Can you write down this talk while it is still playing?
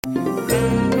From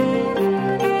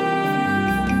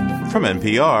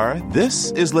NPR,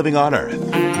 this is Living on Earth.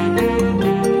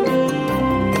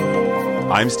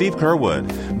 I'm Steve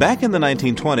Curwood. Back in the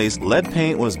 1920s, lead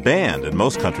paint was banned in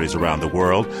most countries around the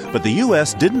world, but the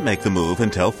U.S. didn't make the move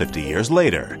until 50 years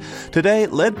later. Today,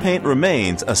 lead paint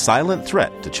remains a silent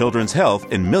threat to children's health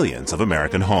in millions of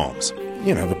American homes.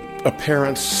 You know, a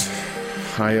parent's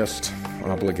highest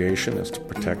obligation is to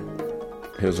protect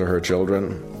his or her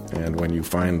children, and when you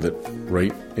find that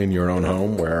right in your own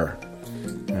home where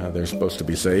they're supposed to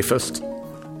be safest,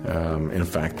 in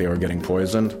fact, they are getting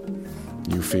poisoned,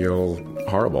 you feel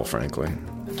horrible, frankly.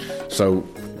 So,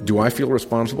 do I feel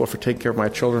responsible for taking care of my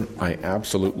children? I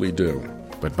absolutely do.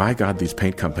 But by God, these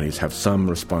paint companies have some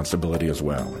responsibility as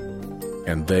well.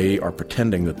 And they are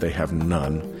pretending that they have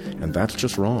none, and that's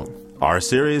just wrong. Our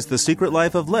series, The Secret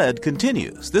Life of Lead,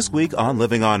 continues this week on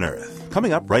Living on Earth,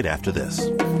 coming up right after this.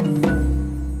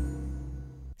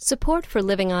 Support for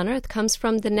Living on Earth comes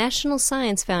from the National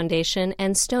Science Foundation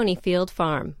and Stonyfield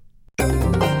Farm.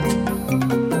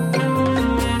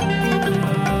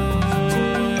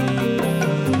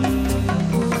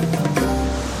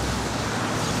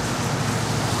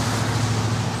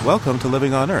 Welcome to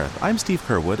Living on Earth. I'm Steve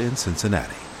Curwood in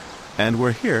Cincinnati, and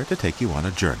we're here to take you on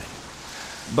a journey.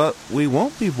 But we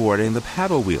won't be boarding the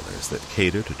paddle wheelers that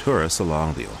cater to tourists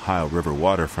along the Ohio River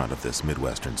waterfront of this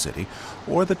Midwestern city,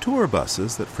 or the tour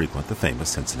buses that frequent the famous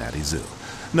Cincinnati Zoo.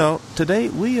 No, today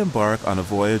we embark on a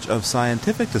voyage of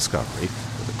scientific discovery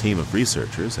with a team of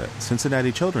researchers at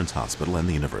Cincinnati Children's Hospital and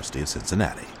the University of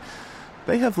Cincinnati.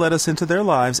 They have led us into their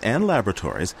lives and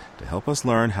laboratories to help us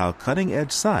learn how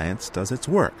cutting-edge science does its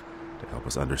work, to help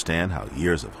us understand how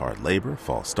years of hard labor,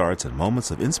 false starts, and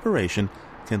moments of inspiration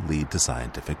can lead to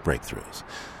scientific breakthroughs.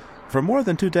 For more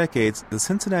than 2 decades, the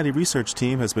Cincinnati research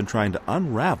team has been trying to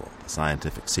unravel the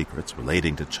scientific secrets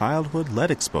relating to childhood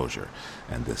lead exposure,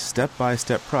 and this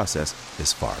step-by-step process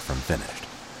is far from finished.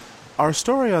 Our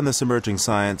story on this emerging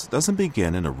science doesn't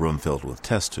begin in a room filled with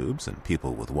test tubes and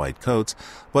people with white coats,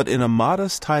 but in a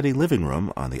modest, tidy living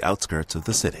room on the outskirts of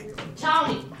the city.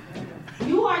 Tony,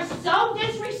 you are so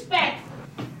disrespectful.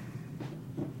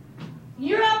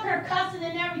 You're up here cussing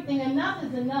and everything. Enough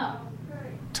is enough.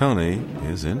 Tony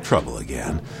is in trouble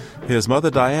again. His mother,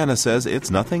 Diana, says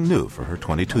it's nothing new for her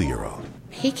 22-year-old.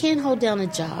 He can't hold down a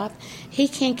job. He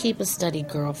can't keep a steady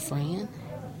girlfriend.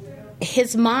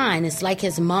 His mind, it's like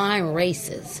his mind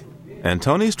races. And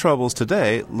Tony's troubles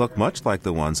today look much like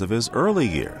the ones of his early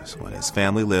years when his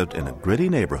family lived in a gritty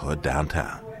neighborhood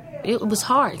downtown. It was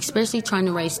hard, especially trying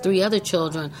to raise 3 other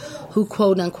children who,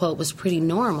 quote-unquote, was pretty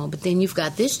normal. But then you've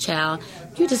got this child,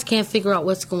 you just can't figure out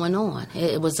what's going on.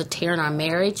 It was a tear in our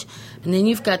marriage. And then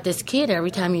you've got this kid,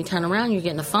 every time you turn around, you're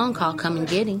getting a phone call, come and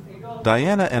get him.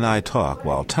 Diana and I talk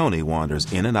while Tony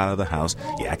wanders in and out of the house,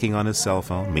 yakking on his cell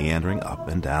phone, meandering up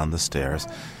and down the stairs.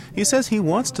 He says he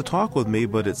wants to talk with me,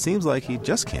 but it seems like he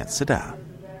just can't sit down.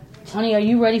 Tony, are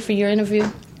you ready for your interview?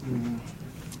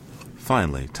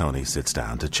 Finally, Tony sits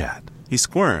down to chat. He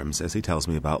squirms as he tells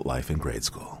me about life in grade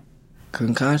school.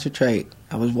 Couldn't concentrate.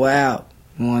 I was wild.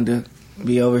 Wanted to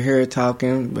be over here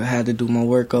talking, but had to do my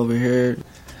work over here.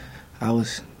 That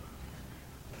was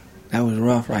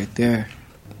rough right there.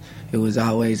 It was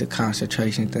always a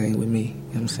concentration thing with me, you know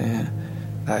what I'm saying?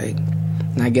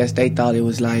 And I guess they thought it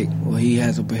was like, well, he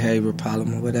has a behavior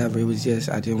problem or whatever. It was just,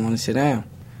 I didn't want to sit down.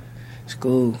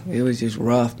 School, it was just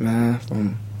rough, man.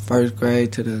 From first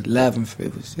grade to the 11th,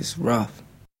 it was just rough.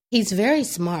 He's very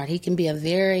smart. He can be a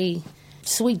very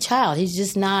sweet child. He's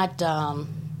just not,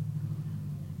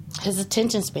 his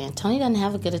attention span. Tony doesn't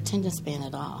have a good attention span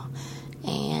at all.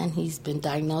 And he's been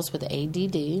diagnosed with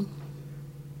ADD.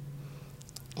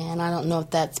 And I don't know if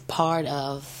that's part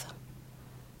of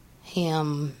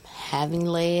him having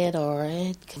lead, or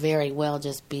it could very well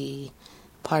just be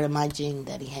part of my gene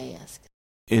that he has.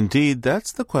 Indeed,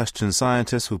 that's the question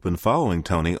scientists who've been following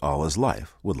Tony all his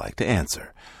life would like to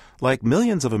answer. Like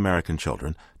millions of American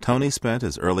children, Tony spent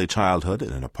his early childhood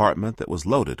in an apartment that was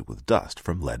loaded with dust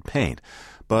from lead paint.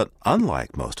 But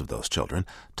unlike most of those children,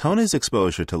 Tony's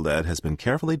exposure to lead has been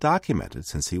carefully documented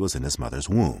since he was in his mother's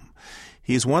womb.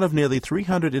 He's one of nearly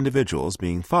 300 individuals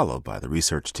being followed by the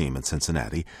research team in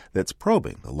Cincinnati that's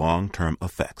probing the long-term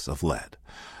effects of lead.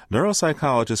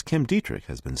 Neuropsychologist Kim Dietrich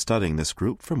has been studying this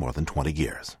group for more than 20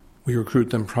 years. We recruit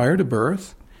them prior to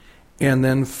birth and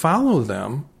then follow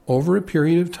them over a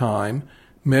period of time,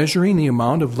 measuring the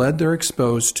amount of lead they're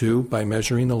exposed to by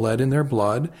measuring the lead in their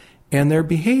blood and their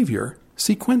behavior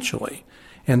sequentially.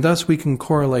 And thus we can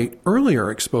correlate earlier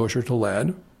exposure to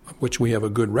lead, which we have a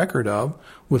good record of,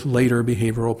 with later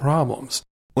behavioral problems.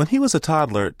 When he was a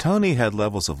toddler, Tony had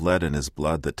levels of lead in his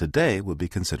blood that today would be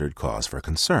considered cause for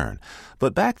concern.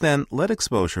 But back then, lead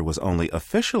exposure was only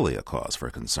officially a cause for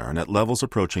concern at levels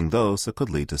approaching those that could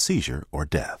lead to seizure or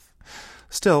death.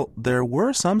 Still, there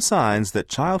were some signs that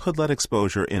childhood lead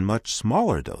exposure in much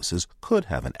smaller doses could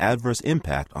have an adverse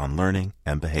impact on learning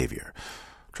and behavior.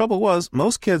 Trouble was,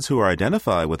 most kids who were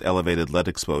identified with elevated lead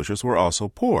exposures were also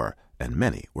poor, and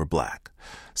many were black.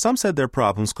 Some said their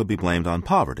problems could be blamed on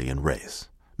poverty and race.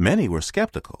 Many were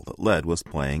skeptical that lead was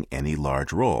playing any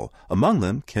large role, among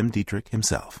them Kim Dietrich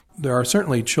himself. There are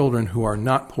certainly children who are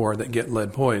not poor that get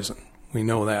lead poison. We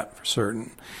know that for certain.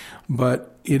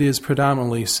 But it is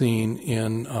predominantly seen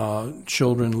in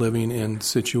children living in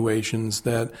situations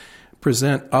that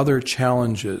present other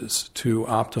challenges to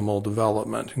optimal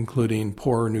development, including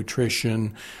poor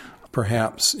nutrition,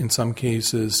 perhaps in some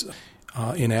cases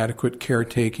inadequate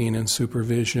caretaking and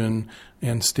supervision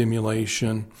and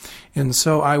stimulation. And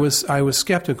so I was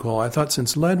skeptical. I thought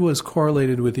since lead was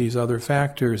correlated with these other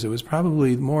factors, it was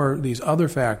probably more these other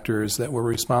factors that were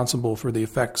responsible for the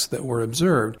effects that were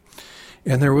observed.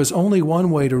 And there was only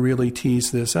one way to really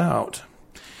tease this out,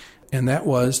 and that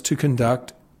was to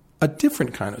conduct a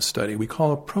different kind of study we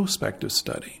call a prospective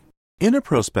study. In a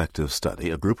prospective study,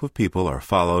 a group of people are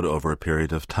followed over a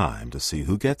period of time to see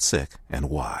who gets sick and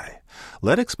why.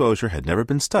 Lead exposure had never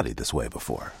been studied this way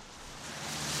before.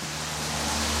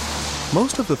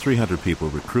 Most of the 300 people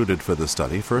recruited for the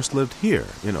study first lived here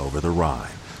in Over the Rhine,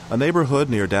 a neighborhood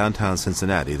near downtown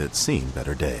Cincinnati that's seen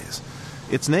better days.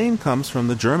 Its name comes from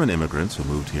the German immigrants who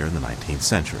moved here in the 19th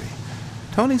century.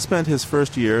 Tony spent his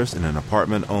first years in an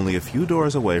apartment only a few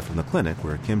doors away from the clinic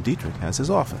where Kim Dietrich has his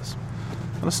office.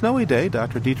 On a snowy day,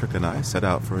 Dr. Dietrich and I set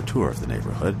out for a tour of the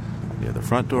neighborhood. Near the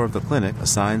front door of the clinic, a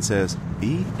sign says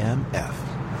BMF.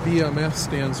 BMF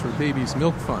stands for Baby's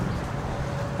Milk Fund.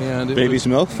 And Baby's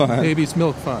Milk Fund? Baby's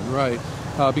Milk Fund, right.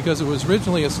 Because it was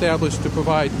originally established to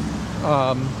provide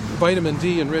vitamin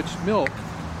D-enriched milk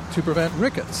to prevent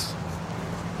rickets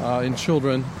in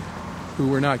children who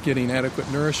were not getting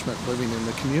adequate nourishment living in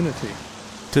the community.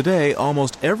 Today,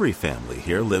 almost every family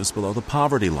here lives below the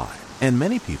poverty line, and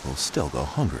many people still go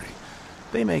hungry.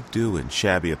 They make do in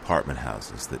shabby apartment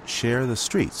houses that share the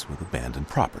streets with abandoned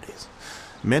properties.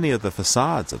 Many of the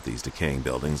facades of these decaying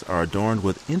buildings are adorned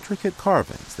with intricate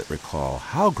carvings that recall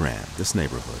how grand this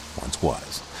neighborhood once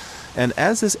was. And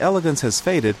as this elegance has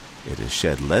faded, it has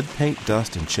shed lead paint,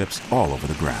 dust, and chips all over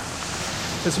the ground.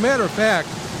 As a matter of fact,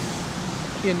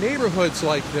 in neighborhoods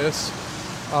like this,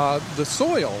 the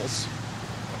soils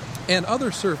and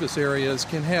other surface areas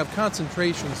can have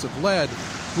concentrations of lead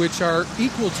which are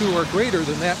equal to or greater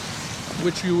than that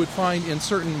which you would find in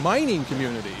certain mining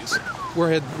communities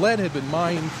where lead had been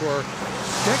mined for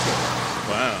decades.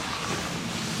 Wow.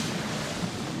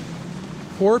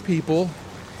 Poor people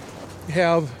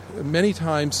have many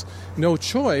times no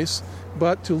choice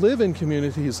but to live in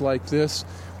communities like this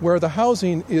where the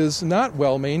housing is not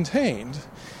well maintained.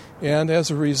 And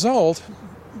as a result,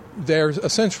 they're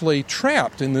essentially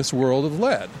trapped in this world of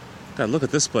lead. God, look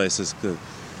at this place. It's good.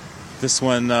 This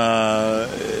one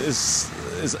is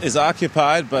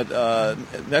occupied, but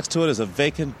next to it is a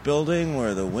vacant building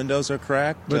where the windows are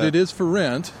cracked. But it is for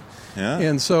rent. Yeah.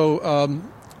 And so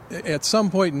at some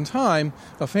point in time,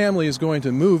 a family is going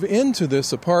to move into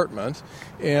this apartment,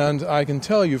 and I can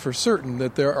tell you for certain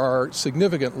that there are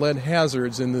significant lead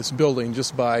hazards in this building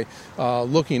just by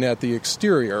looking at the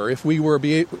exterior. If we were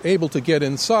able to get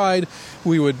inside,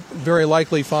 we would very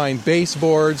likely find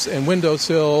baseboards and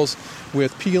windowsills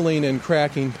with peeling and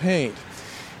cracking paint.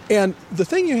 And the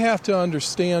thing you have to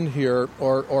understand here,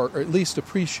 or at least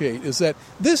appreciate, is that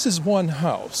this is one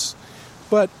house.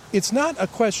 But it's not a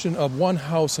question of one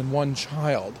house and one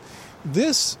child.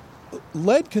 This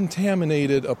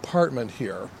lead-contaminated apartment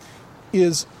here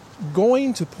is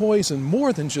going to poison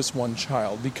more than just one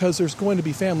child because there's going to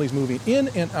be families moving in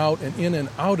and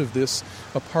out of this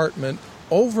apartment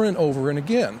over and over and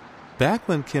again. Back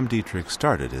when Kim Dietrich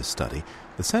started his study,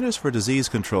 the Centers for Disease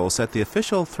Control set the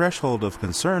official threshold of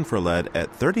concern for lead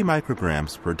at 30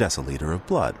 micrograms per deciliter of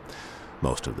blood.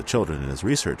 Most of the children in his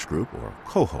research group, or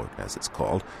cohort as it's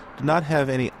called, did not have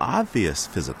any obvious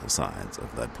physical signs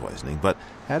of lead poisoning, but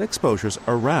had exposures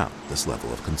around this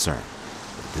level of concern.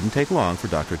 It didn't take long for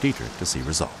Dr. Dietrich to see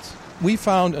results. We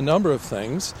found a number of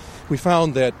things. We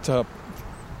found that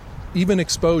even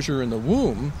exposure in the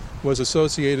womb was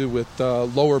associated with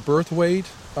lower birth weight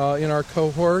in our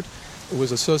cohort. It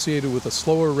was associated with a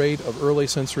slower rate of early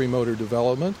sensory motor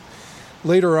development.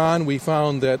 Later on, we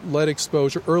found that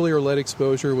earlier lead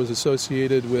exposure was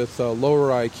associated with lower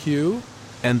IQ,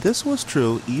 And this was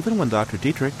true even when Dr.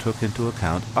 Dietrich took into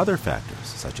account other factors,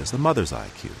 such as the mother's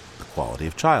IQ, the quality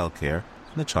of child care,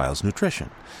 and the child's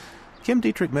nutrition. Kim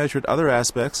Dietrich measured other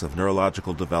aspects of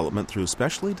neurological development through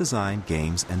specially designed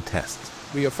games and tests.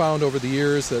 We have found over the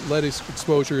years that lead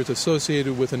exposure is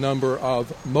associated with a number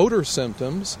of motor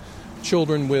symptoms.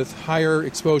 Children with higher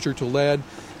exposure to lead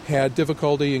had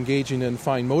difficulty engaging in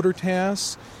fine motor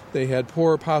tasks. They had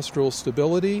poor postural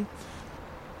stability.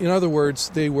 In other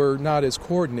words, they were not as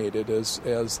coordinated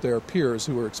as their peers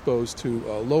who were exposed to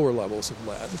lower levels of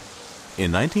lead.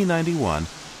 In 1991,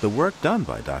 the work done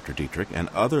by Dr. Dietrich and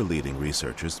other leading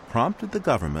researchers prompted the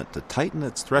government to tighten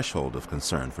its threshold of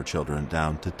concern for children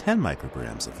down to 10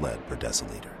 micrograms of lead per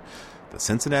deciliter. The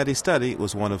Cincinnati study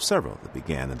was one of several that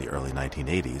began in the early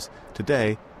 1980s.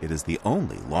 Today, it is the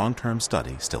only long-term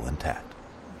study still intact.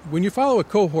 When you follow a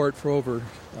cohort for over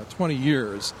 20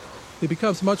 years, it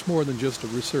becomes much more than just a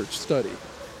research study.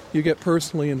 You get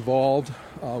personally involved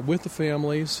with the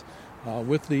families,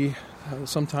 with the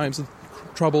sometimes the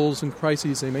troubles and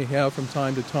crises they may have from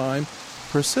time to time.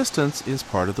 Persistence is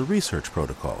part of the research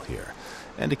protocol here.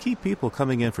 And to keep people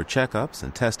coming in for checkups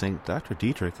and testing, Dr.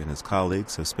 Dietrich and his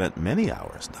colleagues have spent many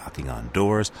hours knocking on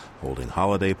doors, holding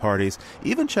holiday parties,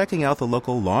 even checking out the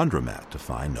local laundromat to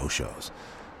find no-shows.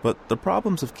 But the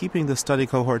problems of keeping the study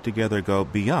cohort together go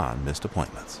beyond missed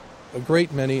appointments. A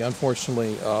great many,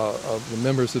 unfortunately, of the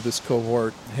members of this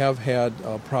cohort have had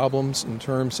problems in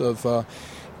terms of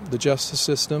the justice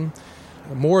system.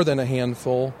 More than a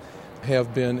handful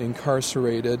have been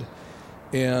incarcerated.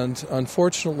 And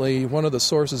unfortunately, one of the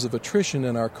sources of attrition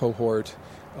in our cohort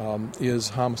is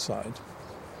homicide.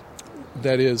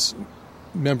 That is,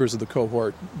 members of the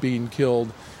cohort being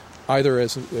killed either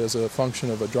as a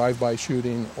function of a drive-by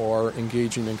shooting or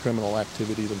engaging in criminal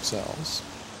activity themselves.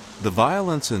 The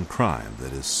violence and crime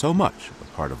that is so much a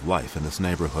part of life in this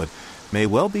neighborhood may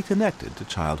well be connected to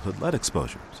childhood lead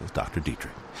exposure, says Dr.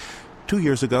 Dietrich. 2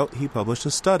 years ago, he published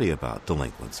a study about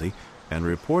delinquency and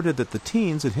reported that the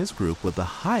teens in his group with the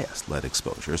highest lead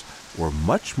exposures were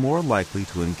much more likely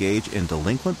to engage in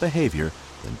delinquent behavior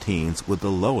than teens with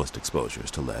the lowest exposures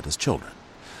to lead as children.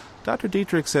 Dr.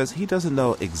 Dietrich says he doesn't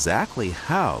know exactly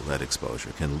how lead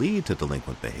exposure can lead to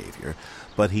delinquent behavior,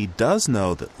 but he does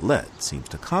know that lead seems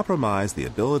to compromise the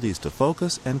abilities to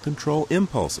focus and control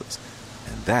impulses,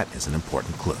 and that is an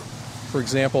important clue. For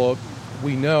example,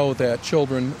 we know that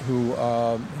children who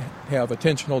have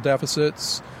attentional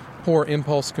deficits, poor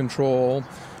impulse control,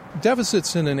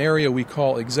 deficits in an area we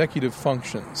call executive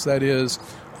functions, that is,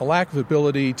 a lack of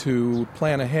ability to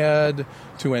plan ahead,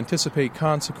 to anticipate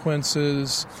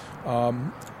consequences.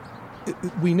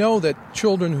 We know that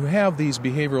children who have these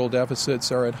behavioral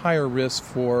deficits are at higher risk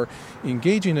for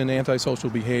engaging in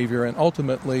antisocial behavior and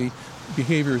ultimately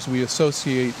behaviors we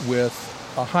associate with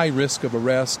a high risk of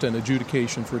arrest and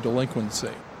adjudication for delinquency.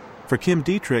 For Kim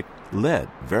Dietrich, lead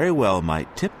very well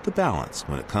might tip the balance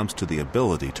when it comes to the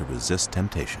ability to resist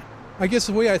temptation. I guess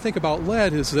the way I think about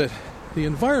lead is that the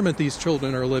environment these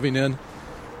children are living in,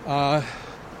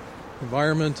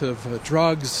 environment of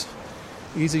drugs,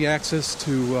 easy access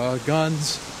to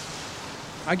guns,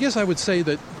 I guess I would say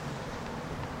that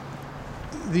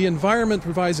the environment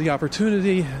provides the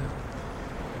opportunity.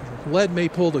 Lead may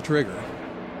pull the trigger.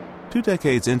 2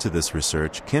 decades into this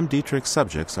research, Kim Dietrich's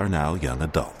subjects are now young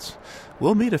adults.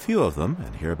 We'll meet a few of them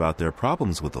and hear about their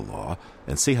problems with the law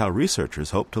and see how researchers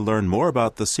hope to learn more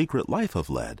about the secret life of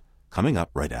lead, coming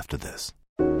up right after this.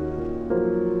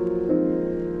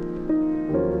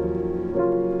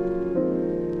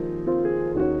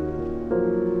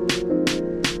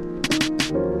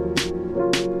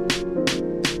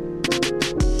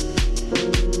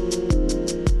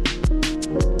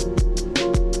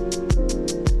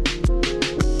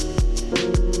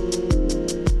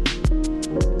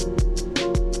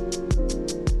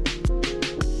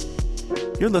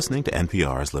 You're listening to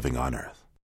NPR's Living on Earth.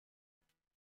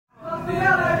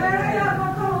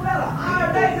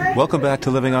 Welcome back to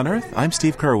Living on Earth. I'm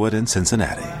Steve Curwood in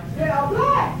Cincinnati.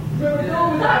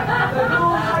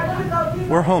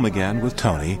 We're home again with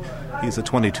Tony. He's a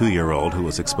 22-year-old who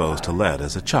was exposed to lead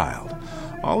as a child.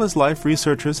 All his life,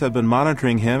 researchers have been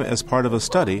monitoring him as part of a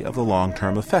study of the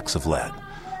long-term effects of lead.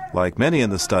 Like many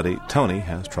in the study, Tony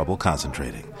has trouble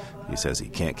concentrating. He says he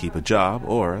can't keep a job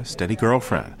or a steady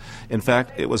girlfriend. In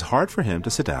fact, it was hard for him to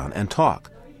sit down and talk.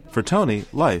 For Tony,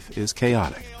 life is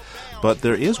chaotic. But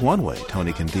there is one way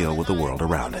Tony can deal with the world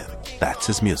around him. That's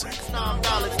his music.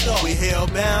 We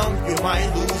hell-bound, you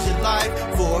might lose your life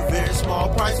for a very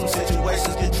small price when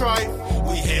situations get trite.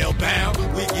 We hell-bound,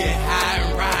 we get high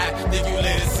and ride. Think you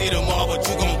let it see them all, but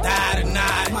you gon' die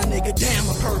tonight. My nigga, damn,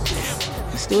 a purpose.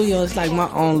 It's studio is like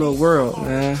my own little world,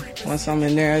 man. Once I'm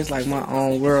in there, it's like my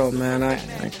own world, man.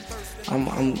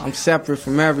 I'm separate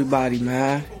from everybody,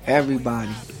 man.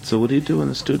 Everybody. So what do you do in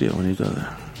the studio when you go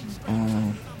there?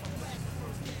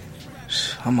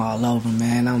 I'm all over,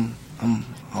 man. I'm an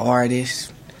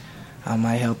artist. I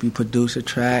might help you produce a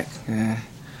track.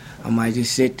 I might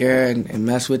just sit there and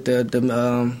mess with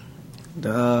the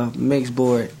mix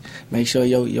board, make sure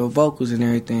your vocals and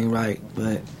everything right.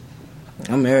 But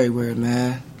I'm everywhere,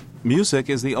 man. Music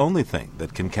is the only thing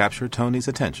that can capture Tony's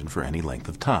attention for any length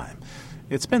of time.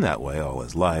 It's been that way all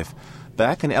his life.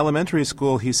 Back in elementary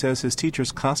school, he says his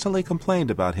teachers constantly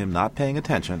complained about him not paying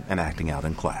attention and acting out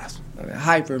in class.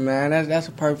 Hyper, man. That's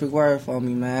a perfect word for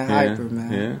me, man. Hyper,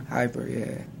 man. Yeah. Hyper,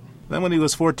 yeah. Then when he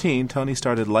was 14, Tony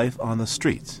started life on the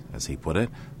streets. As he put it,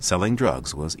 selling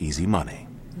drugs was easy money.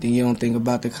 Then you don't think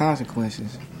about the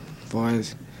consequences. As far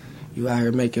as you out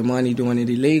here making money doing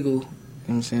it illegal, you know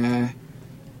what I'm saying?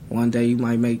 One day you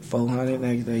might make $400,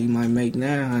 next day you might make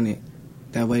 $900.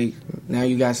 That way, now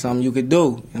you got something you could do. You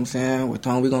know what I'm saying? Well,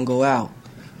 Tony, we gonna go out.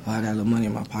 Oh, I got a little money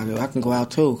in my pocket. I can go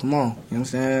out too. Come on. You know what I'm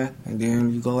saying? And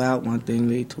then you go out, one thing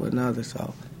lead to another.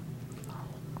 So,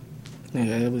 yeah,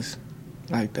 it was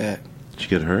like that. Did you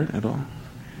get hurt at all?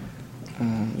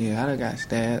 Yeah, I got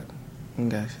stabbed.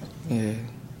 Yeah.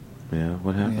 Yeah,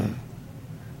 what happened?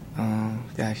 Yeah.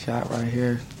 Got shot right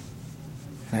here.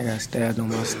 And I got stabbed on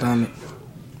my stomach.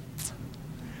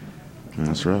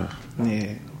 That's rough.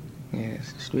 Yeah. Yeah,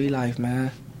 it's street life,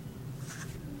 man.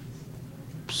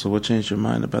 So what changed your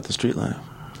mind about the street life?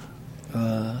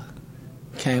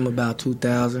 Came about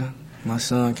 2000. My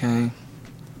son came.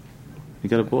 You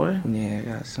got a boy? Yeah, I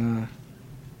got a son.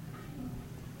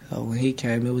 So when he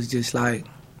came, it was just like,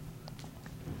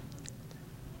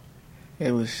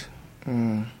 it was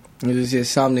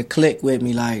just something that clicked with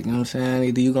me, like, you know what I'm saying?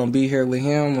 Either you gonna be here with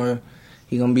him or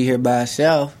he gonna be here by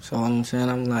himself. So you know what I'm saying,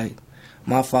 I'm like,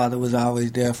 my father was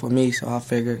always there for me, so I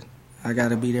figured I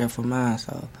gotta be there for mine.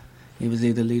 So he was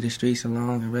either leave the streets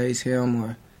alone and raise him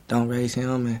or don't raise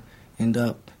him and end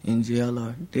up in jail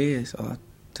or dead. So I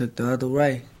took the other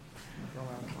way.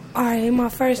 All right, my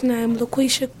first name,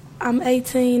 LaQuisha. I'm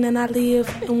 18 and I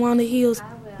live in Walnut Hills.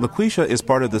 LaQuisha is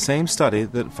part of the same study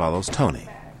that follows Tony.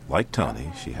 Like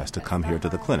Tony, she has to come here to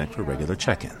the clinic for regular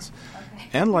check-ins.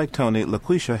 And like Tony,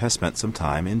 LaQuisha has spent some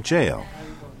time in jail.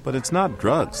 But it's not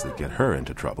drugs that get her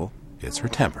into trouble, it's her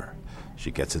temper. She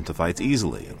gets into fights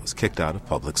easily and was kicked out of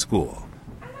public school.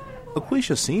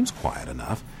 LaQuisha seems quiet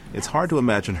enough. It's hard to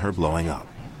imagine her blowing up.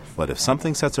 But if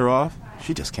something sets her off,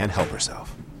 she just can't help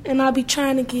herself. And I be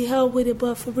trying to get help with it,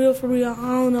 but for real, I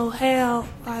don't know how.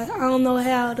 I don't know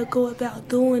how to go about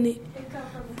doing it.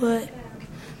 But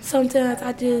sometimes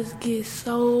I just get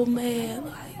so mad,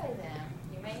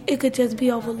 like, it could just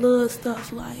be over little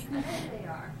stuff, like,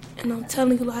 and I'm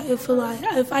telling you, like,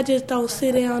 if I just don't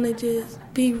sit down and just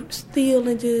be still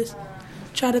and just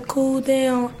try to cool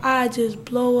down, I just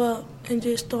blow up and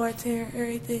just start tearing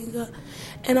everything up.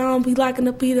 And I don't be liking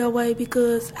to be that way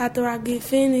because after I get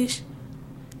finished,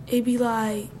 it be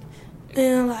like,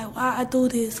 man, like, why I do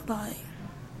this, like,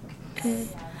 and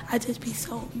I just be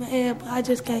so mad, but I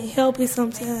just can't help it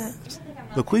sometimes.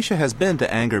 LaQuisha has been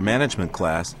to anger management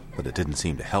class, but it didn't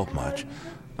seem to help much.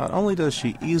 Not only does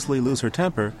she easily lose her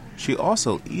temper, she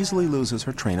also easily loses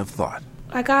her train of thought.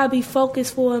 Like, I'll be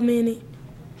focused for a minute,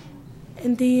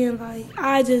 and then, like,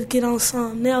 I just get on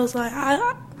something else. Like,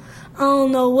 I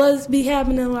don't know what's be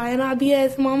happening, like, and I be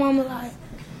asking my mama, like,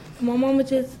 and my mama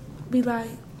just be like,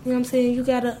 you know what I'm saying, you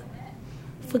gotta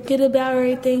forget about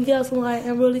everything else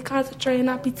and really concentrate. And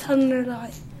I be telling her,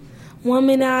 like, 1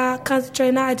 minute I concentrate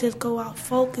and I just go out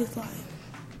focused, like.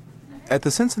 At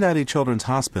the Cincinnati Children's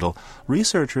Hospital,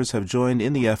 researchers have joined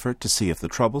in the effort to see if the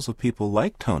troubles of people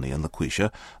like Tony and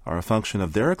LaQuisha are a function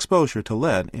of their exposure to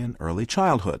lead in early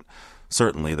childhood.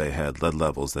 Certainly they had lead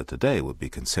levels that today would be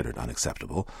considered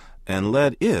unacceptable, and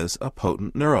lead is a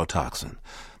potent neurotoxin.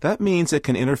 That means it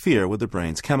can interfere with the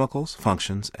brain's chemicals,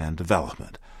 functions, and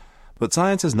development. But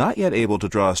science is not yet able to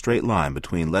draw a straight line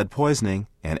between lead poisoning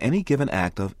and any given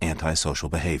act of antisocial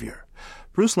behavior.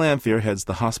 Bruce Lamphere heads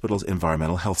the hospital's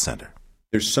Environmental Health Center.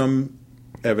 There's some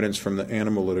evidence from the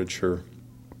animal literature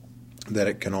that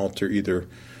it can alter either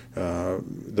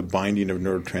the binding of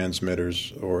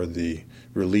neurotransmitters or the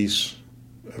release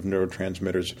of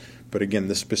neurotransmitters. But again,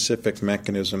 the specific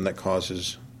mechanism that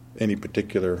causes any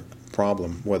particular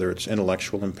problem, whether it's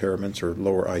intellectual impairments or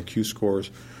lower IQ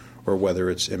scores, or whether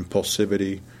it's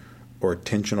impulsivity or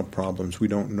attentional problems, we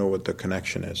don't know what the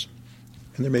connection is.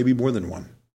 And there may be more than one.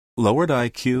 Lowered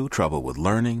IQ, trouble with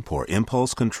learning, poor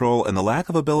impulse control, and the lack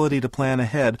of ability to plan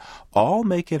ahead all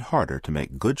make it harder to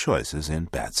make good choices in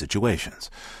bad situations.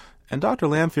 And Dr.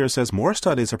 Lamphere says more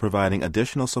studies are providing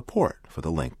additional support for the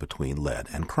link between lead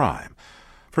and crime.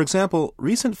 For example,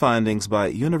 recent findings by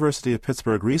University of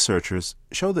Pittsburgh researchers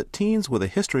show that teens with a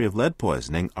history of lead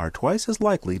poisoning are twice as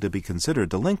likely to be considered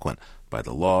delinquent by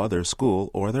the law, their school,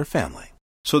 or their family.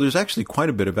 So there's actually quite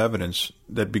a bit of evidence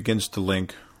that begins to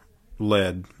link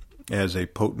lead as a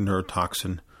potent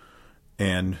neurotoxin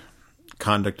and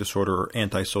conduct disorder or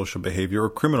antisocial behavior or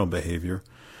criminal behavior.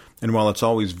 And while it's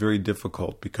always very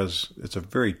difficult because it's a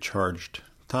very charged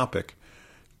topic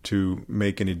to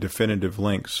make any definitive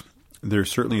links, there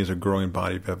certainly is a growing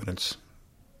body of evidence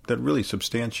that really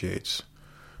substantiates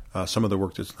some of the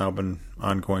work that's now been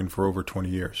ongoing for over 20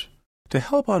 years. To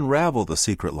help unravel the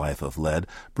secret life of lead,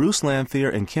 Bruce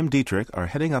Lamphere and Kim Dietrich are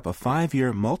heading up a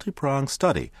 5-year multi-pronged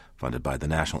study funded by the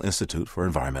National Institute for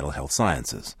Environmental Health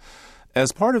Sciences.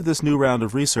 As part of this new round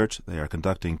of research, they are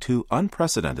conducting 2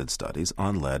 unprecedented studies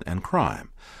on lead and crime.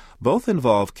 Both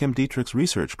involve Kim Dietrich's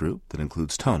research group that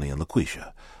includes Tony and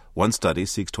LaQuisha. One study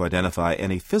seeks to identify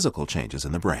any physical changes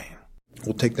in the brain.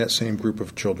 We'll take that same group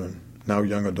of children, now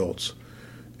young adults,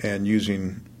 and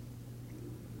using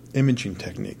imaging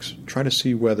techniques, try to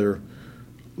see whether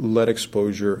lead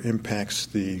exposure impacts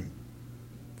the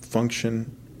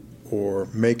function or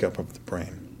makeup of the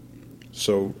brain.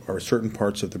 So are certain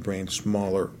parts of the brain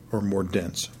smaller or more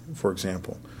dense, for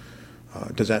example?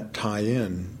 Does that tie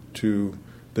in to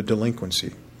the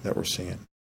delinquency that we're seeing?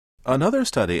 Another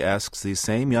study asks these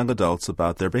same young adults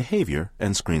about their behavior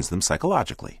and screens them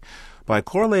psychologically. By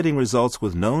correlating results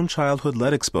with known childhood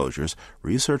lead exposures,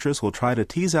 researchers will try to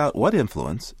tease out what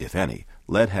influence, if any,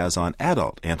 lead has on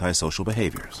adult antisocial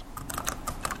behaviors.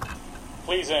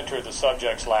 Please enter the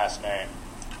subject's last name.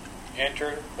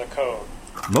 Enter the code.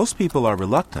 Most people are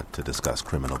reluctant to discuss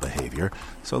criminal behavior,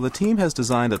 so the team has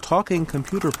designed a talking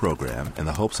computer program in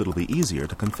the hopes it'll be easier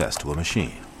to confess to a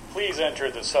machine. Please enter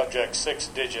the subject's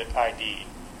 6-digit ID.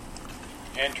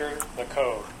 Enter the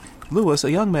code. Lewis,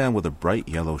 a young man with a bright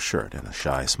yellow shirt and a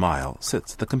shy smile,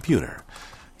 sits at the computer.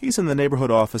 He's in the neighborhood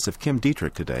office of Kim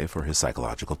Dietrich today for his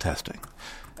psychological testing.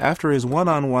 After his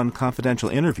one-on-one confidential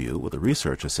interview with a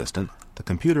research assistant, the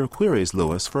computer queries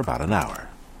Lewis for about an hour.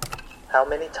 How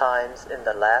many times in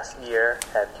the last year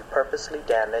have you purposely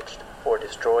damaged or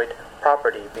destroyed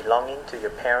property belonging to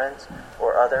your parents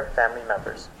or other family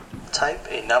members? Type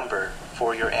a number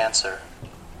for your answer.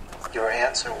 Your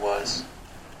answer was...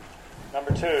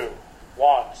 Number 2,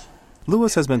 once.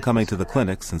 Lewis has been coming to the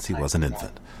clinic since he was an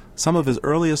infant. Some of his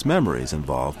earliest memories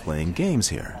involve playing games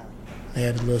here. They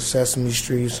had the little Sesame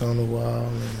Streets on the wall,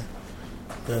 and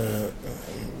the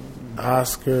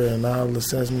Oscar and all the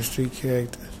Sesame Street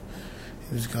characters.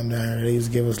 They used to come down here. They used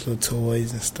to give us little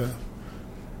toys and stuff.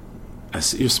 I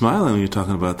see you're smiling when you're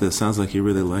talking about this. Sounds like you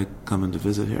really like coming to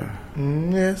visit here.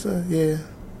 Yes, yeah.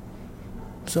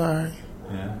 Sorry.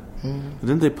 Yeah.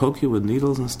 Didn't they poke you with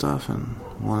needles and stuff and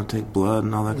want to take blood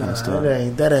and all that kind of stuff? That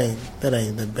ain't the bad. That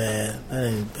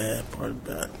ain't the bad part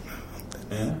about it.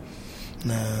 Yeah.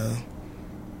 No.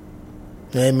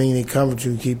 That mean they comfort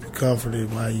you, keep you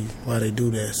comforted while they do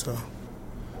that.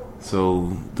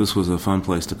 So this was a fun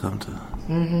place to come to.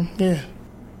 Yeah.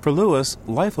 For Lewis,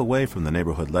 life away from the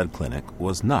neighborhood lead clinic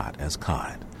was not as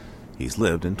kind. He's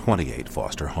lived in 28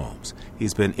 foster homes.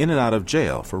 He's been in and out of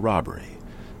jail for robbery.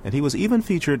 And he was even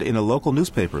featured in a local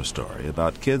newspaper story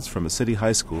about kids from a city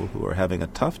high school who are having a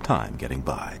tough time getting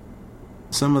by.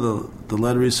 Some of the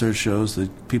lead research shows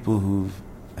that people who've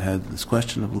had this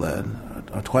question of lead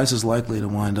are twice as likely to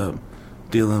wind up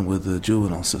dealing with the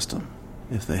juvenile system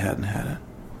if they hadn't had it.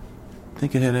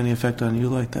 Think it had any effect on you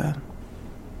like that?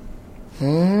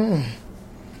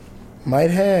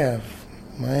 Might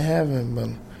haven't, but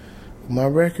my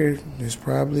record is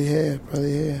probably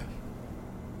have.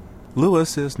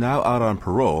 Lewis is now out on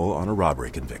parole on a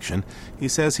robbery conviction. He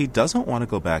says he doesn't want to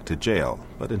go back to jail,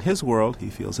 but in his world, he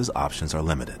feels his options are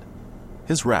limited.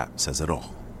 His rap says it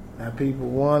all. Now people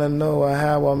want to know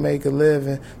how I make a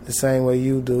living the same way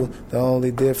you do. The only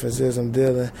difference is I'm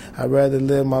dealing. I'd rather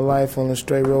live my life on the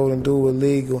straight road and do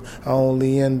illegal. I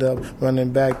only end up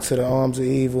running back to the arms of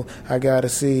evil. I got a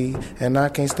seed, and I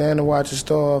can't stand to watch it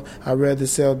starve. I'd rather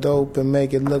sell dope and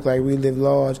make it look like we live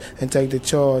large and take the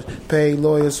charge. Pay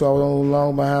lawyers so I don't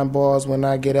long behind bars. When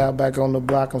I get out back on the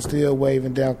block, I'm still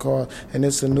waving down cars. And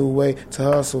it's a new way to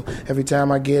hustle. Every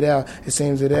time I get out, it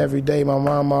seems that every day my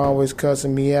mama always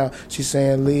cussing me out. She's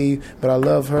saying leave, but I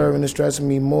love her and it's stressing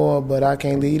me more. But I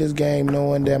can't leave this game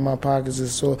knowing that my pockets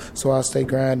is sore. So I stay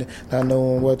grinding, not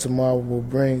knowing what tomorrow will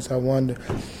bring. So I wonder,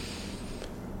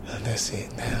 That's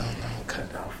it now. I'm cut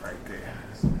it off right there.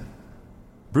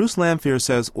 Bruce Lanphier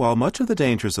says while much of the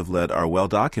dangers of lead are well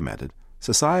documented,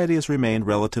 society has remained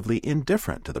relatively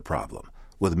indifferent to the problem,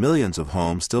 with millions of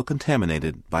homes still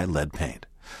contaminated by lead paint.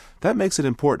 That makes it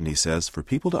important, he says, for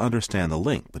people to understand the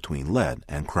link between lead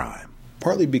and crime.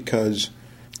 Partly because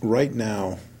right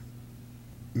now,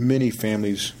 many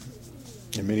families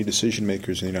and many decision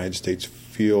makers in the United States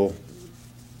feel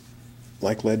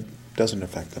like lead doesn't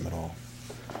affect them at all.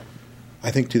 I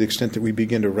think to the extent that we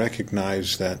begin to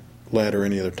recognize that lead or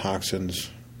any other toxins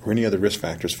or any other risk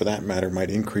factors, for that matter, might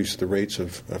increase the rates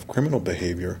of criminal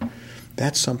behavior,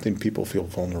 that's something people feel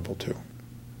vulnerable to.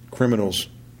 Criminals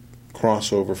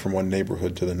cross over from one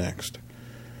neighborhood to the next.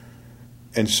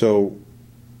 And so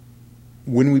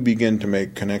when we begin to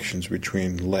make connections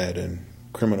between lead and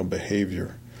criminal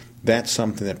behavior, that's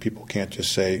something that people can't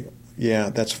just say,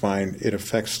 yeah, that's fine, it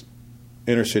affects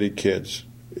inner city kids,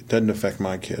 it doesn't affect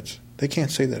my kids. They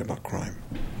can't say that about crime.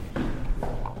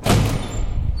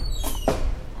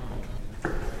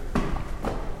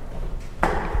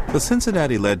 The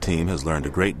Cincinnati lead team has learned a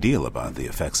great deal about the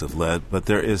effects of lead, but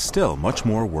there is still much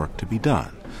more work to be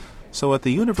done. So at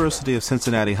the University of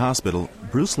Cincinnati Hospital,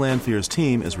 Bruce Lanphier's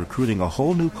team is recruiting a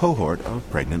whole new cohort of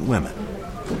pregnant women.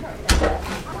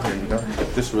 There you go.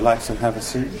 Just relax and have a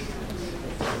seat.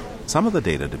 Some of the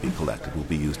data to be collected will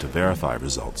be used to verify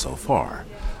results so far.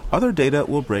 Other data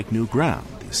will break new ground,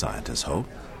 these scientists hope,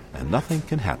 and nothing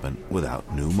can happen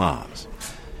without new moms.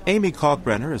 Amy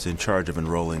Kalkbrenner is in charge of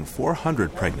enrolling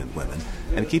 400 pregnant women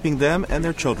and keeping them and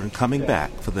their children coming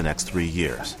back for the next 3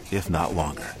 years, if not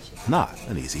longer. Not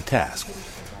an easy task.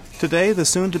 Today, the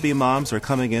soon-to-be moms are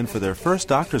coming in for their first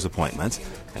doctor's appointments,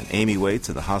 and Amy waits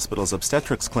in the hospital's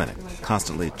obstetrics clinic,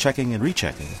 constantly checking and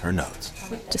rechecking her notes.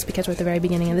 Just because we're at the very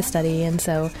beginning of the study, and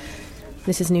so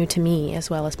this is new to me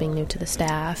as well as being new to the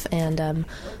staff. And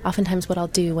oftentimes what I'll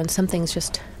do when something's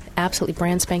just absolutely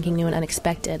brand spanking new and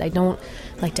unexpected, I don't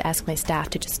like to ask my staff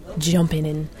to just jump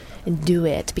in and do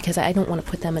it, because I don't want to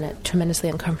put them in a tremendously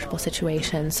uncomfortable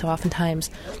situation. So oftentimes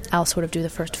I'll sort of do the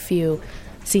first few,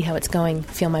 see how it's going,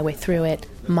 feel my way through it,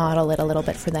 model it a little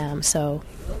bit for them. So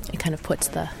it kind of puts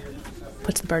the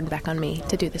burden back on me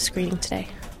to do the screening today.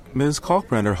 Ms.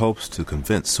 Kalkbrenner hopes to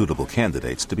convince suitable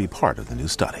candidates to be part of the new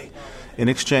study. In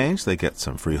exchange, they get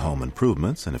some free home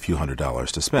improvements and a few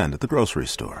 $100s to spend at the grocery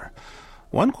store.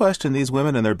 One question these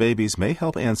women and their babies may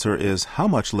help answer is how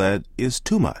much lead is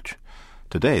too much.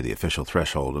 Today, the official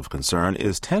threshold of concern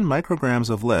is 10 micrograms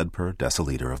of lead per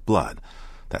deciliter of blood.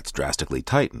 That's drastically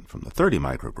tightened from the 30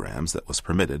 micrograms that was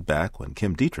permitted back when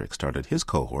Kim Dietrich started his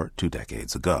cohort 2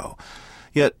 decades ago.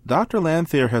 Yet, Dr.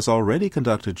 Lanphier has already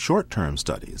conducted short-term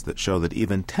studies that show that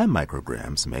even 10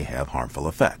 micrograms may have harmful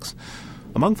effects.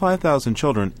 Among 5,000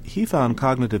 children, he found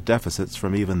cognitive deficits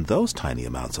from even those tiny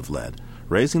amounts of lead,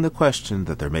 raising the question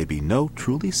that there may be no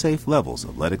truly safe levels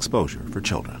of lead exposure for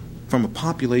children. From a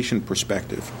population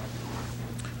perspective,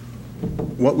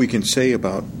 what we can say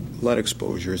about lead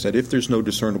exposure is that if there's no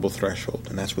discernible threshold,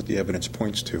 and that's what the evidence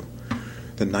points to,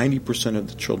 then 90% of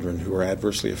the children who are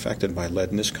adversely affected by lead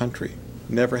in this country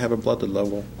never have a blood lead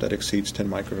level that exceeds 10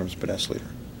 micrograms per deciliter.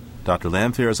 Dr.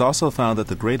 Lanphier has also found that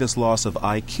the greatest loss of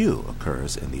IQ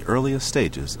occurs in the earliest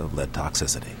stages of lead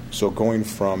toxicity. So going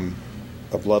from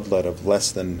a blood lead of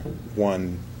less than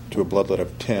 1 to a blood lead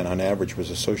of 10 on average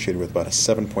was associated with about a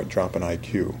 7-point drop in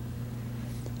IQ.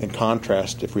 In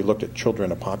contrast, if we looked at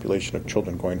children, a population of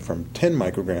children going from 10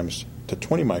 micrograms to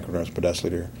 20 micrograms per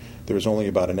deciliter, there was only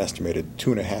about an estimated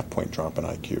 2.5-point drop in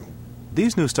IQ.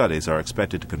 These new studies are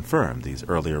expected to confirm these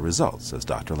earlier results, says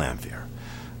Dr. Lanphier.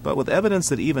 But with evidence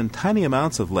that even tiny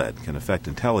amounts of lead can affect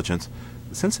intelligence,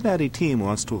 the Cincinnati team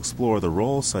wants to explore the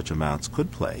role such amounts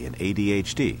could play in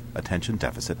ADHD, attention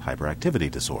deficit hyperactivity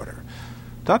disorder.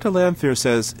 Dr. Lanphier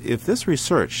says if this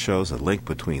research shows a link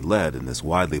between lead and this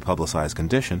widely publicized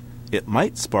condition, it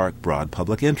might spark broad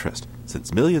public interest,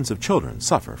 since millions of children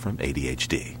suffer from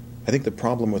ADHD. I think the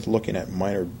problem with looking at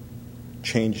minor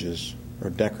changes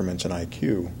or decrements in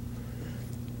IQ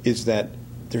is that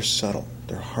they're subtle,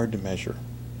 they're hard to measure.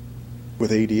 With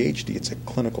ADHD, it's a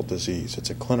clinical disease. It's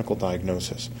a clinical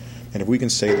diagnosis. And if we can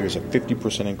say there's a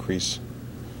 50% increase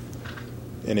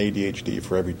in ADHD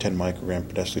for every 10 microgram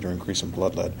per deciliter increase in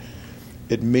blood lead,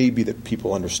 it may be that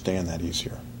people understand that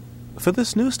easier. For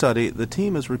this new study, the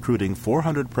team is recruiting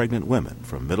 400 pregnant women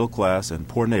from middle-class and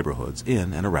poor neighborhoods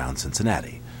in and around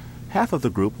Cincinnati. Half of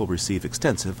the group will receive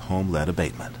extensive home lead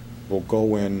abatement. We'll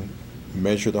go in,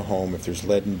 measure the home. If there's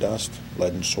lead in dust,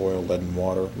 lead in soil, lead in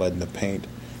water, lead in the paint,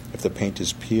 if the paint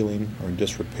is peeling or in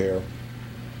disrepair.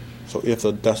 So if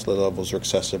the dust levels are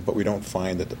excessive, but we don't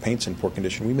find that the paint's in poor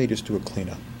condition, we may just do a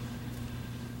cleanup.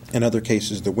 In other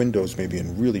cases, the windows may be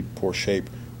in really poor shape.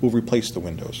 We'll replace the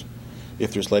windows.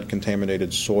 If there's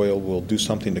lead-contaminated soil, we'll do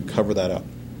something to cover that up.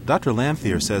 Dr.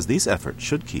 Lamphere says these efforts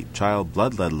should keep child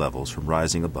blood lead levels from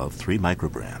rising above 3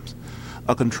 micrograms.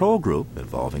 A control group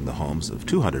involving the homes of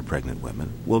 200 pregnant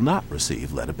women will not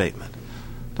receive lead abatement.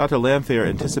 Dr. Lamphere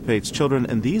anticipates children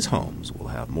in these homes will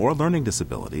have more learning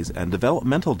disabilities and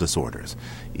developmental disorders,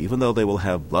 even though they will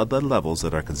have blood lead levels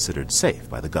that are considered safe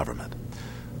by the government.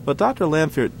 But Dr.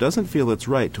 Lamphere doesn't feel it's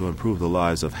right to improve the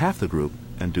lives of half the group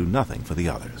and do nothing for the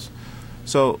others.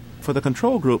 So, for the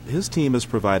control group, his team is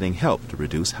providing help to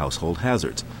reduce household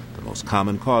hazards, the most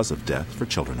common cause of death for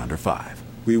children under 5.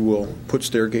 We will put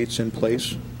stair gates in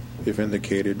place, if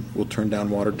indicated. We'll turn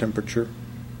down water temperature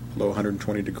below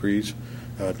 120 degrees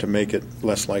to make it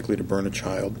less likely to burn a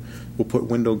child. We'll put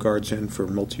window guards in for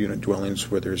multi-unit dwellings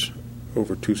where there's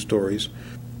over 2 stories.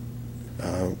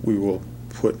 We will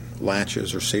put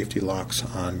latches or safety locks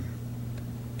on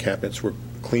cabinets where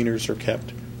cleaners are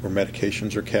kept, where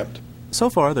medications are kept. So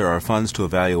far, there are funds to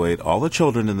evaluate all the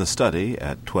children in the study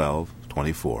at 12,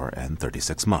 24, and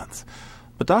 36 months.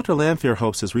 But Dr. Lamphere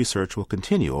hopes his research will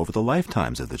continue over the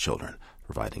lifetimes of the children,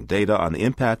 providing data on the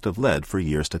impact of lead for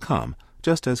years to come,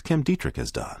 just as Kim Dietrich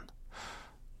has done.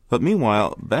 But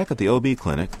meanwhile, back at the OB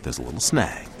clinic, there's a little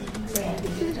snag.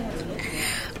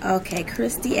 Okay,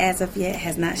 Christy, as of yet,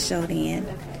 has not showed in.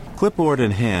 Clipboard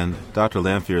in hand, Dr.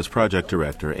 Lamphere's project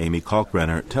director, Amy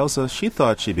Kalkbrenner, tells us she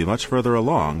thought she'd be much further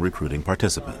along recruiting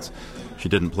participants. She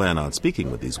didn't plan on speaking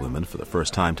with these women for the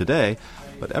first time today,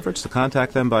 but efforts to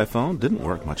contact them by phone didn't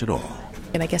work much at all.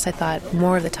 And I guess I thought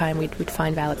more of the time we'd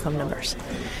find valid phone numbers.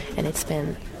 And it's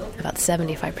been about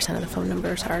 75% of the phone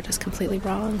numbers are just completely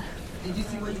wrong.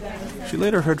 She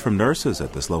later heard from nurses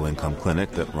at this low-income clinic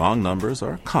that wrong numbers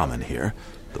are common here.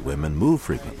 The women move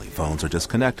frequently, phones are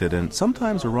disconnected, and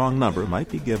sometimes a wrong number might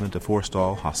be given to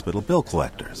forestall hospital bill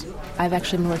collectors. I've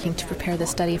actually been working to prepare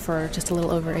this study for just a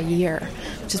little over a year,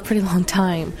 which is a pretty long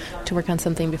time to work on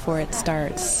something before it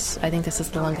starts. I think this is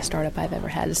the longest startup I've ever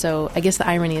had. So I guess the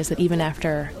irony is that even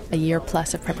after a year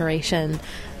plus of preparation,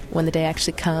 when the day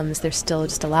actually comes, there's still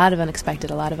just a lot of unexpected,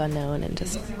 a lot of unknown, and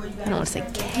just, I don't want to say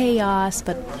chaos,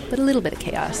 but a little bit of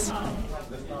chaos.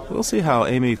 We'll see how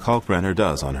Amy Kalkbrenner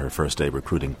does on her first day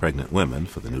recruiting pregnant women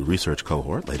for the new research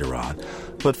cohort later on.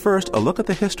 But first, a look at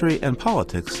the history and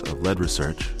politics of lead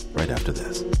research right after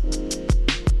this.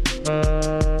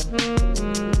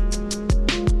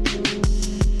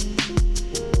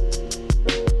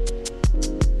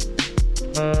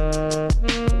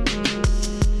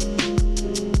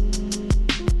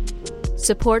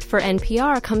 Support for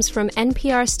NPR comes from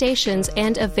NPR stations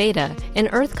and Aveda, an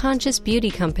earth-conscious beauty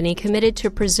company committed to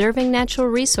preserving natural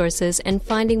resources and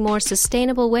finding more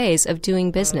sustainable ways of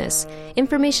doing business.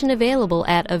 Information available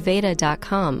at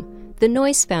Aveda.com. The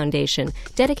Noyce Foundation,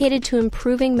 dedicated to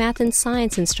improving math and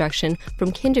science instruction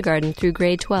from kindergarten through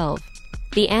grade 12.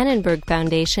 The Annenberg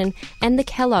Foundation and the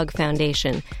Kellogg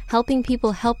Foundation, helping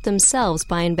people help themselves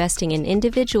by investing in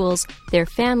individuals, their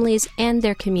families, and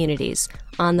their communities.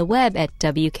 On the web at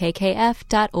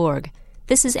wkkf.org.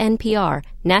 This is NPR,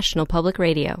 National Public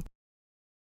Radio.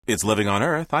 It's Living on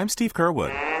Earth. I'm Steve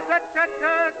Curwood.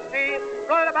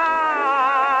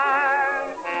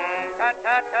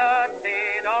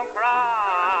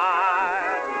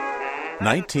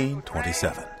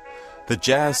 1927. The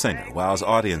Jazz Singer wows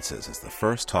audiences as the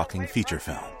first talking feature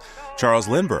film. Charles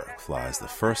Lindbergh flies the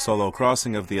first solo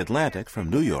crossing of the Atlantic from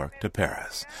New York to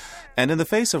Paris. And in the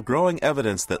face of growing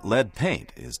evidence that lead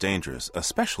paint is dangerous,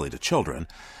 especially to children,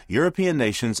 European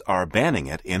nations are banning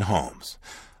it in homes.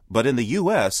 But in the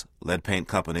U.S., lead paint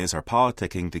companies are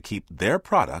politicking to keep their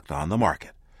product on the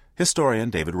market. Historian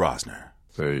David Rosner.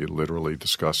 They literally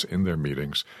discuss in their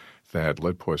meetings that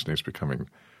lead poisoning is becoming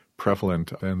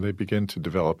prevalent, and they begin to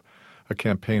develop a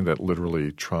campaign that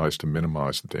literally tries to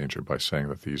minimize the danger by saying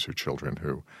that these are children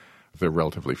who, they're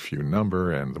relatively few number,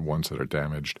 and the ones that are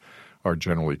damaged are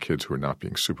generally kids who are not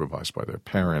being supervised by their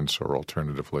parents, or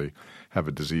alternatively have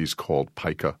a disease called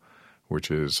pica,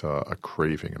 which is a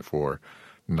craving for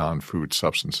non-food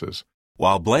substances.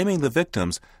 While blaming the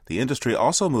victims, the industry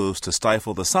also moves to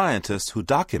stifle the scientists who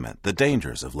document the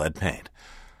dangers of lead paint.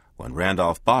 When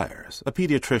Randolph Byers, a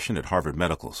pediatrician at Harvard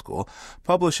Medical School,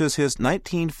 publishes his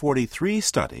 1943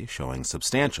 study showing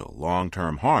substantial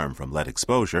long-term harm from lead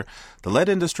exposure, the lead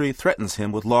industry threatens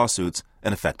him with lawsuits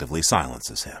and effectively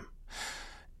silences him.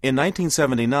 In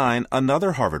 1979,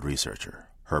 another Harvard researcher,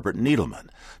 Herbert Needleman,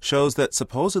 shows that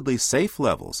supposedly safe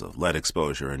levels of lead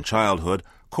exposure in childhood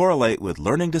correlate with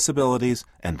learning disabilities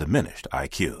and diminished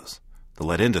IQs. The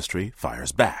lead industry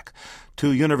fires back.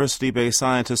 2 university-based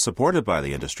scientists supported by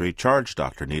the industry charged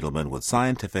Dr. Needleman with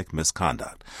scientific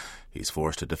misconduct. He's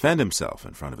forced to defend himself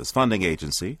in front of his funding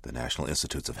agency, the National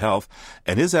Institutes of Health,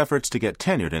 and his efforts to get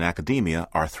tenured in academia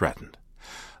are threatened.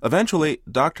 Eventually,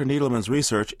 Dr. Needleman's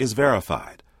research is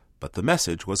verified, but the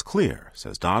message was clear,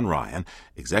 says Don Ryan,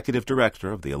 executive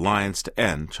director of the Alliance to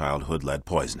End Childhood Lead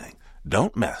Poisoning.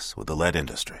 Don't mess with the lead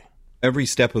industry. Every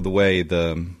step of the way,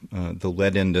 the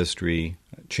lead industry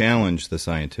challenged the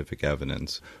scientific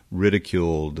evidence,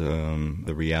 ridiculed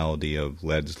the reality of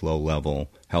lead's low-level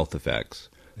health effects,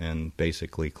 and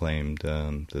basically claimed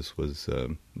this was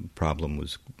problem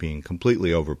was being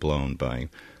completely overblown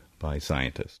by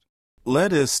scientists.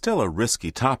 Lead is still a risky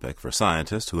topic for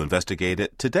scientists who investigate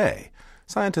it today.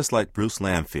 Scientists like Bruce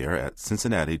Lamphere at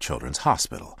Cincinnati Children's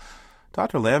Hospital.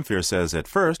 Dr. Lamphere says at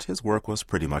first his work was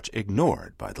pretty much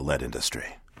ignored by the lead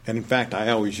industry. And in fact, I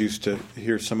always used to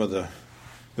hear some of the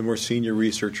more senior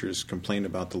researchers complain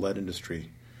about the lead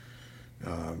industry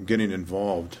getting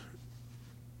involved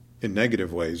in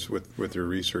negative ways with their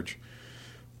research.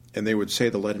 And they would say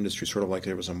the lead industry sort of like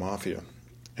there was a mafia.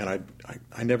 And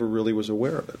I never really was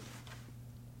aware of it.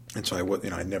 And so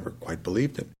I never quite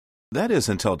believed it. That is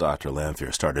until Dr.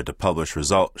 Lamphere started to publish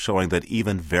results showing that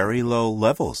even very low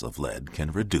levels of lead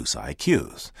can reduce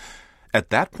IQs. At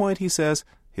that point, he says,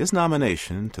 his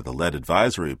nomination to the Lead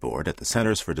Advisory Board at the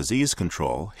Centers for Disease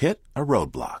Control hit a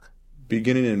roadblock.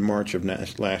 Beginning in March of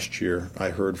last year, I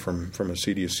heard from a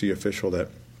CDC official that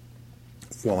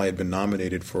while I had been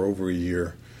nominated for over a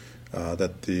year,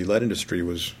 that the lead industry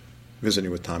was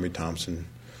visiting with Tommy Thompson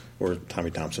or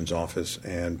Tommy Thompson's office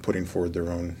and putting forward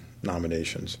their own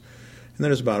nominations. And then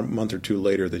it was about a month or 2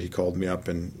 later that he called me up,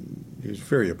 and he was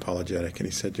very apologetic, and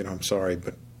he said, I'm sorry,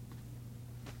 but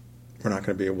we're not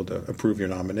going to be able to approve your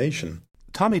nomination.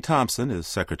 Tommy Thompson is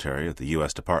secretary of the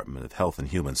U.S. Department of Health and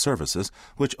Human Services,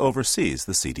 which oversees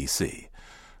the CDC.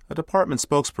 A department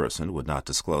spokesperson would not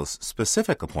disclose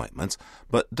specific appointments,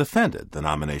 but defended the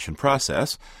nomination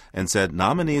process and said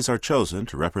nominees are chosen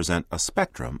to represent a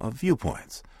spectrum of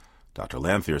viewpoints. Dr.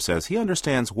 Lamphere says he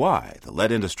understands why the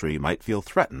lead industry might feel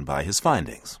threatened by his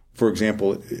findings. For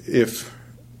example, if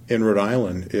in Rhode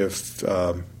Island, if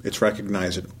it's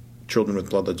recognized that children with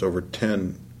blood leads over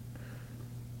 10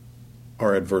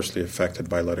 are adversely affected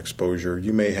by lead exposure,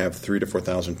 you may have 3,000 to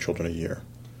 4,000 children a year.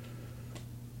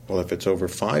 Well, if it's over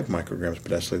 5 micrograms per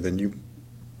deciliter, then you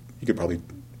could probably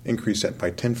increase that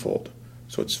by tenfold.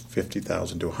 So it's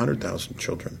 50,000 to 100,000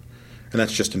 children. And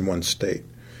that's just in one state.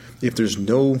 If there's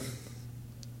no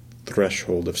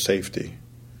threshold of safety,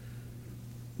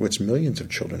 it's millions of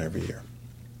children every year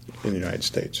in the United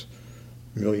States,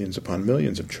 millions upon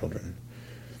millions of children.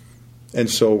 And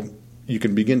so you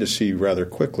can begin to see rather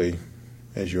quickly,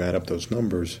 as you add up those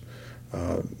numbers,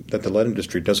 that the lead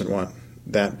industry doesn't want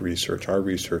that research, our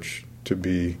research, to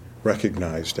be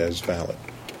recognized as valid.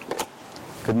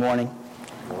 Good morning.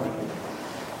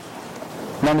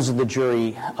 Members of the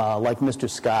jury, like Mr.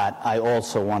 Scott, I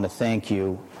also want to thank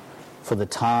you for the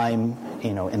time,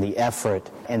 and the effort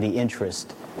and the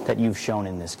interest that you've shown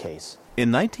in this case.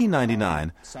 In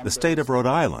 1999, the state of Rhode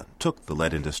Island took the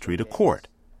lead industry to court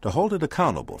to hold it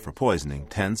accountable for poisoning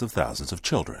tens of thousands of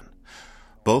children.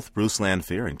 Both Bruce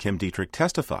Lamphere and Kim Dietrich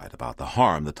testified about the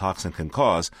harm the toxin can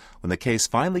cause when the case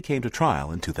finally came to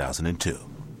trial in 2002.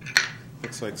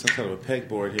 Looks like some kind of a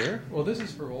pegboard here. Well, this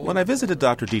is for old. When I visited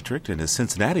Dr. Dietrich in his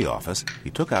Cincinnati office,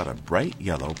 he took out a bright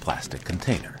yellow plastic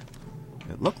container.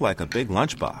 It looked like a big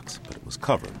lunchbox, but it was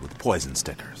covered with poison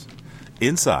stickers.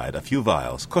 Inside, a few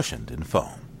vials cushioned in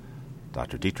foam.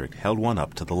 Dr. Dietrich held one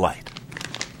up to the light.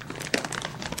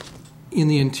 In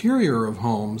the interior of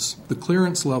homes, the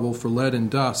clearance level for lead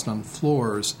and dust on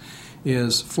floors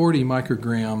is 40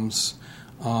 micrograms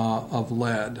of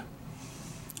lead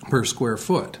per square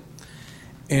foot.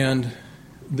 And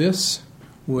this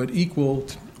would equal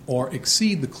or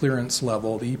exceed the clearance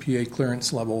level, the EPA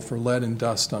clearance level for lead and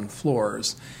dust on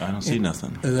floors. I don't see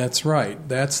nothing. That's right.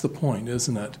 That's the point,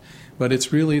 isn't it? But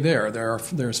it's really there.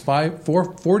 There's 40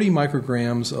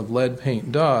 micrograms of lead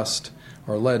paint dust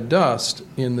or lead dust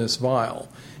in this vial.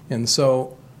 And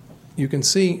so you can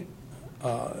see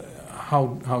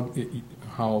how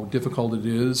difficult it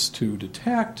is to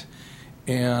detect,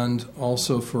 and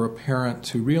also for a parent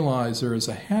to realize there is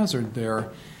a hazard there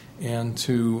and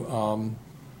to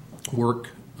work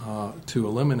to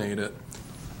eliminate it.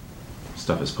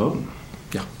 Stuff is potent.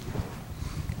 Yeah.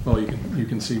 Well, you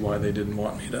can see why they didn't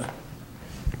want me to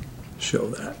show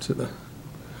that to the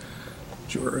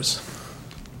jurors.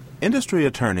 Industry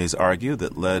attorneys argue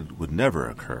that lead would never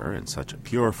occur in such a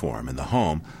pure form in the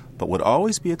home, but would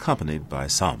always be accompanied by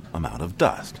some amount of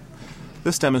dust.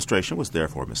 This demonstration was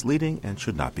therefore misleading and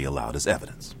should not be allowed as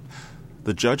evidence.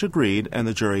 The judge agreed, and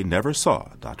the jury never saw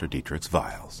Dr. Dietrich's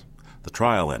vials. The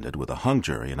trial ended with a hung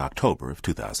jury in October of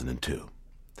 2002.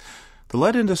 The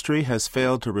lead industry has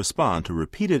failed to respond to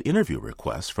repeated interview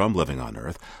requests from Living on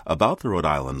Earth about the Rhode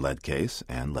Island lead case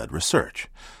and lead research.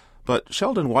 But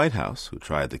Sheldon Whitehouse, who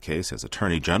tried the case as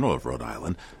Attorney General of Rhode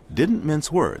Island, didn't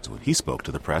mince words when he spoke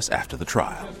to the press after the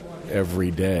trial.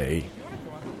 Every day,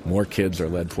 more kids are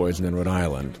lead poisoned in Rhode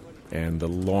Island, and the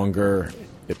longer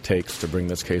it takes to bring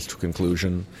this case to a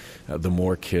conclusion, the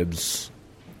more kids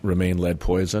remain lead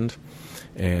poisoned,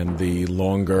 and the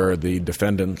longer the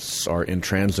defendants are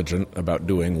intransigent about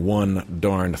doing one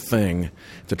darn thing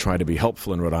to try to be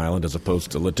helpful in Rhode Island as opposed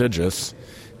to litigious,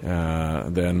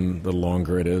 then the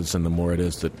longer it is and the more it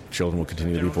is that children will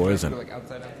continue to be poisoned.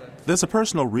 There's a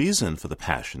personal reason for the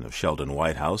passion of Sheldon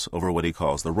Whitehouse over what he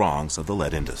calls the wrongs of the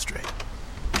lead industry.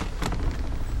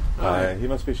 Hi, you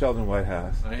must be Sheldon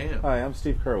Whitehouse. I am. Hi, I'm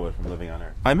Steve Kerwood from Living on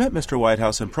Earth. I met Mr.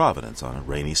 Whitehouse in Providence on a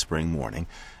rainy spring morning,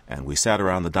 and we sat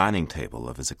around the dining table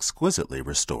of his exquisitely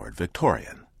restored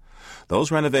Victorian.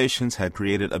 Those renovations had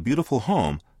created a beautiful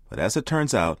home, but as it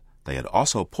turns out, they had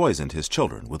also poisoned his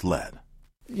children with lead.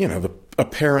 You know, a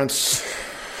parent's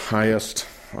highest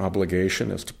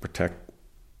obligation is to protect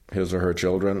his or her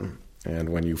children, and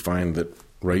when you find that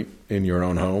right in your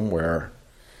own home where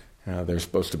they're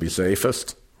supposed to be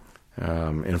safest,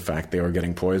 in fact, they are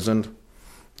getting poisoned,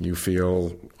 you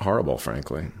feel horrible,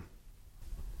 frankly.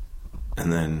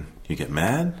 And then you get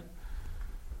mad?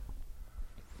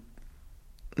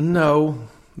 No,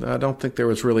 I don't think there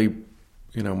was really,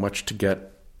 much to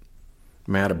get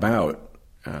mad about.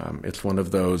 It's one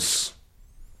of those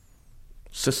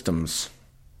systems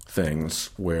things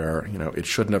where, it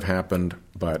shouldn't have happened,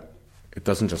 but it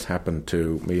doesn't just happen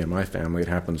to me and my family. It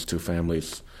happens to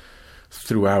families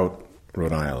throughout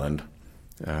Rhode Island.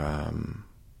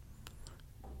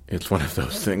 It's one of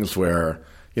those things where,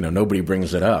 nobody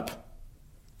brings it up.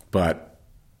 But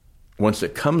once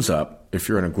it comes up, if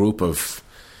you're in a group of,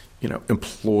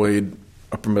 employed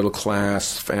upper middle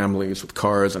class families with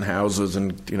cars and houses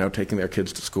and, taking their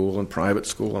kids to school and private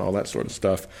school and all that sort of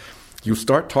stuff, you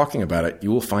start talking about it,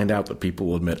 you will find out that people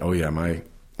will admit, oh yeah,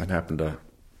 that happened to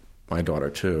my daughter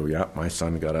too. Yeah, my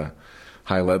son got a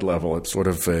high lead level. It's sort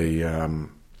of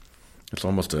it's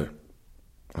almost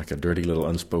like a dirty little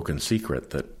unspoken secret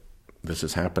that this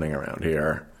is happening around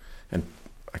here. And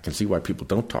I can see why people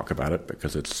don't talk about it,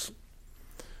 because it's,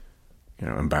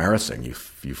 embarrassing. You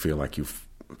feel like you've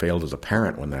failed as a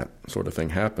parent when that sort of thing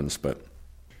happens. But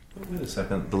wait a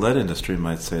second, the lead industry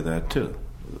might say that too.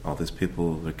 All these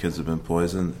people, their kids have been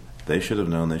poisoned. They should have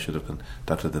known. They should have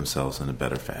conducted themselves in a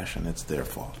better fashion. It's their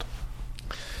fault.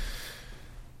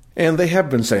 And they have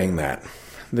been saying that.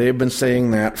 They've been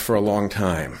saying that for a long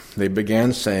time. They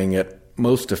began saying it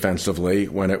most offensively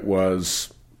when it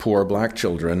was poor black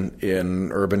children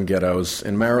in urban ghettos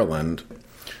in Maryland,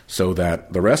 so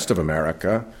that the rest of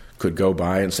America could go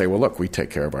by and say, well, look, we take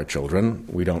care of our children.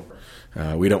 We don't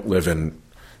live in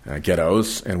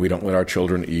ghettos, and we don't let our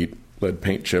children eat lead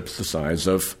paint chips the size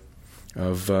of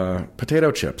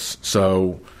potato chips.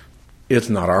 So it's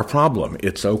not our problem.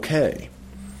 It's okay.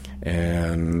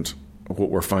 And what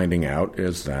we're finding out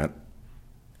is that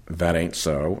ain't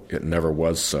so. It never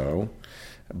was so.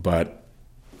 But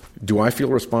do I feel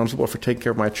responsible for taking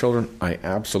care of my children? I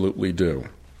absolutely do.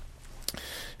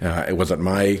 Was it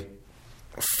my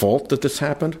fault that this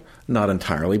happened? Not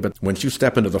entirely, but once you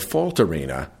step into the fault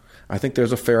arena, I think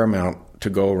there's a fair amount to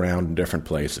go around in different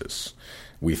places.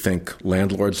 We think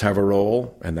landlords have a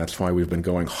role, and that's why we've been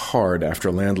going hard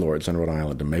after landlords in Rhode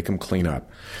Island to make them clean up.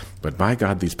 But by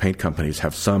God, these paint companies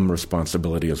have some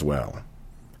responsibility as well.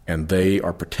 And they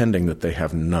are pretending that they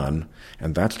have none,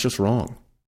 and that's just wrong.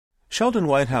 Sheldon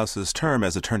Whitehouse's term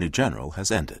as Attorney General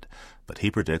has ended, but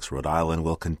he predicts Rhode Island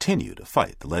will continue to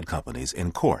fight the lead companies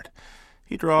in court.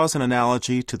 He draws an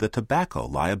analogy to the tobacco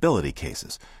liability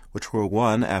cases, which were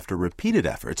won after repeated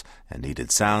efforts and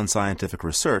needed sound scientific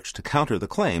research to counter the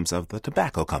claims of the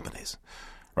tobacco companies.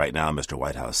 Right now, Mr.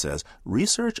 Whitehouse says,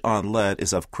 research on lead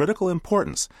is of critical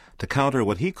importance to counter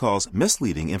what he calls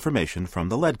misleading information from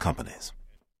the lead companies.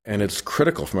 And it's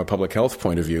critical from a public health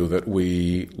point of view that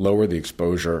we lower the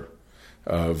exposure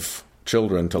of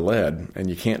children to lead, and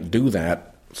you can't do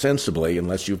that sensibly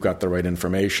unless you've got the right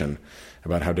information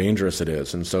about how dangerous it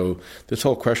is. And so this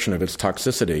whole question of its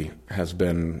toxicity has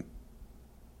been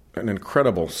an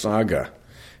incredible saga.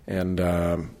 And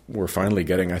we're finally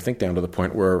getting, I think, down to the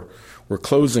point where we're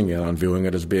closing in on viewing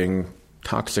it as being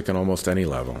toxic on almost any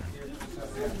level.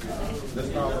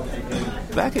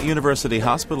 Back at University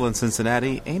Hospital in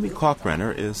Cincinnati, Amy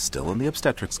Kalkbrenner is still in the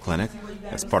obstetrics clinic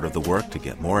as part of the work to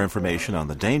get more information on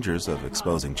the dangers of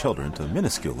exposing children to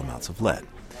minuscule amounts of lead.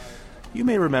 You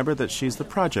may remember that she's the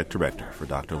project director for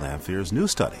Dr. Lanfear's new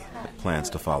study that plans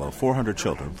to follow 400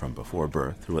 children from before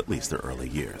birth through at least their early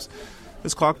years.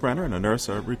 Ms. Kalkbrenner and a nurse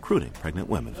are recruiting pregnant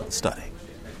women for the study.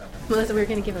 Melissa, we're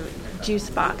going to give them juice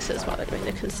boxes while they're doing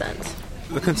the consent.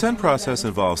 The consent process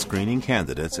involves screening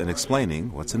candidates and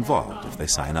explaining what's involved if they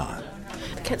sign on.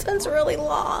 The consent's really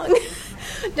long.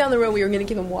 Down the road, we were going to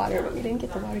give them water, but we didn't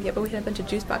get the water yet, but we had a bunch of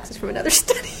juice boxes from another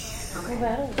study.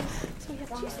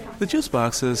 The juice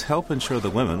boxes help ensure the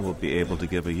women will be able to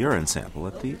give a urine sample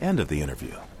at the end of the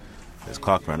interview. Ms.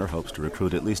 Kalkbrenner hopes to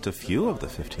recruit at least a few of the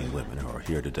 15 women who are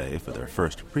here today for their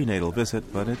first prenatal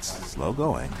visit, but it's slow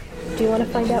going. Do you want to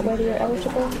find out whether you're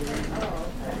eligible?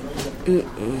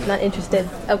 Not interested.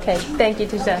 Okay, thank you,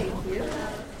 Tisha.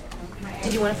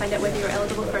 Did you want to find out whether you're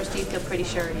eligible first? Do you feel pretty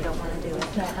sure you don't want to do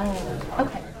it? No.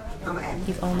 Okay.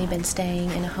 You've only been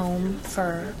staying in a home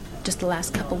for just the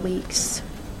last couple weeks.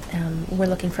 We're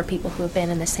looking for people who have been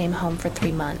in the same home for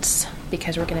 3 months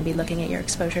because we're going to be looking at your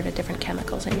exposure to different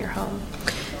chemicals in your home.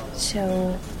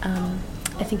 So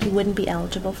I think you wouldn't be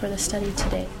eligible for the study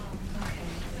today.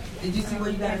 Did you see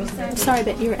what you got? Sorry,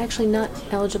 but you're actually not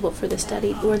eligible for the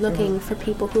study. We're looking for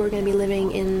people who are going to be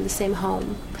living in the same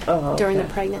home during the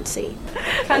pregnancy.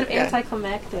 Kind of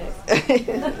anticlimactic.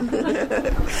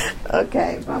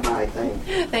 Okay, bye-bye.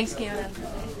 Thanks, Kiana.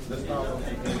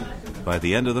 By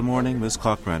the end of the morning, Ms.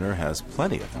 Kalkbrenner has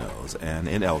plenty of no's and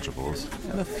ineligibles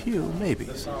and a few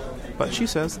maybes. But she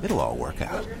says it'll all work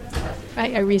out.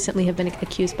 I recently have been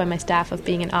accused by my staff of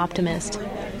being an optimist.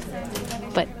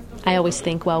 But I always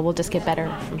think, well, we'll just get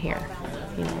better from here.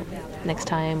 You know, next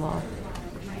time we'll,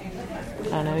 I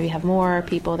don't know, maybe have more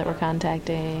people that we're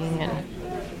contacting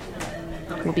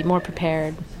and we'll be more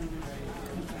prepared.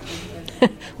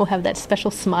 We'll have that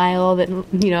special smile that,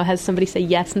 you know, has somebody say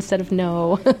yes instead of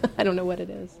no. I don't know what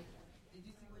it is.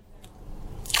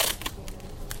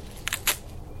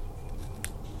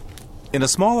 In a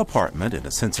small apartment in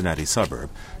a Cincinnati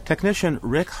suburb, technician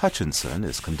Rick Hutchinson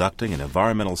is conducting an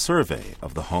environmental survey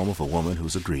of the home of a woman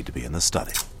who's agreed to be in the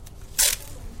study. So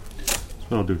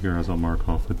what I'll do here is I'll mark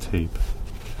off with tape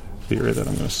the area that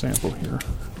I'm going to sample here.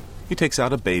 He takes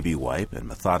out a baby wipe and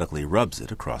methodically rubs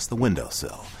it across the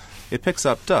windowsill. It picks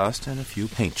up dust and a few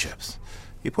paint chips.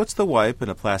 He puts the wipe in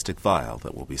a plastic vial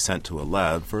that will be sent to a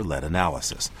lab for lead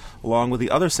analysis, along with the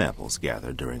other samples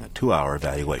gathered during a 2-hour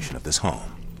evaluation of this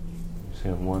home. So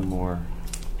you have one more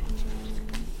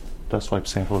dust wipe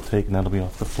sample to take, and that'll be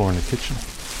off the floor in the kitchen.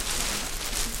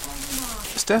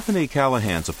 Stephanie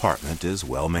Callahan's apartment is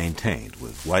well maintained,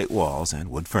 with white walls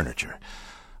and wood furniture.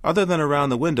 Other than around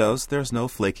the windows, there's no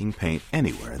flaking paint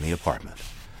anywhere in the apartment.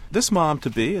 This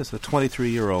mom-to-be is a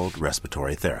 23-year-old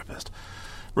respiratory therapist.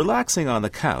 Relaxing on the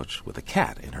couch with a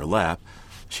cat in her lap,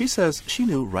 she says she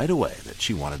knew right away that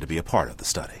she wanted to be a part of the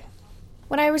study.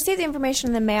 When I received the information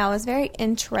in the mail, I was very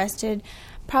interested,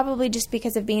 probably just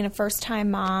because of being a first-time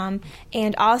mom,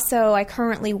 and also I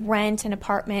currently rent an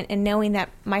apartment, and knowing that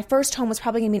my first home was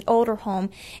probably going to be an older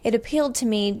home, it appealed to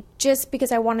me just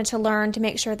because I wanted to learn to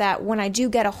make sure that when I do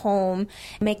get a home,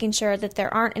 making sure that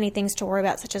there aren't any things to worry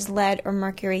about, such as lead or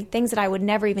mercury, things that I would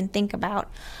never even think about.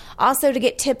 Also to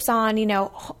get tips on,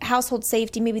 household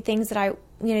safety, maybe things that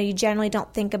you generally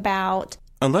don't think about.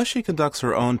 Unless she conducts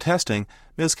her own testing,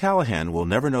 Ms. Callahan will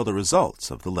never know the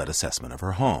results of the lead assessment of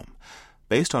her home.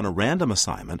 Based on a random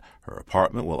assignment, her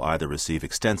apartment will either receive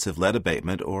extensive lead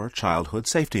abatement or childhood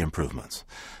safety improvements.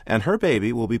 And her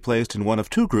baby will be placed in one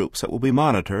of 2 groups that will be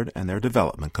monitored and their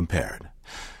development compared.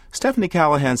 Stephanie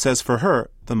Callahan says for her,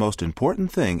 the most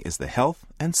important thing is the health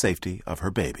and safety of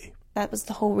her baby. That was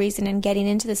the whole reason in getting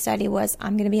into the study was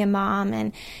I'm going to be a mom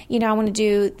and, I want to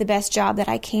do the best job that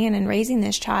I can in raising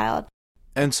this child.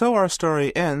 And so our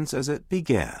story ends as it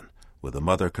began, with a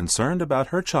mother concerned about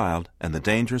her child and the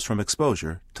dangers from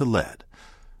exposure to lead.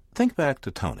 Think back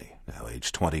to Tony, now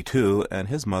age 22, and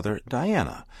his mother,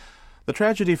 Diana. The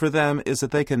tragedy for them is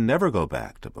that they can never go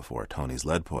back to before Tony's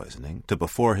lead poisoning, to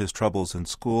before his troubles in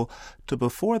school, to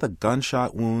before the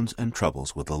gunshot wounds and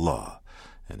troubles with the law.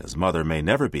 And his mother may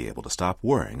never be able to stop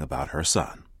worrying about her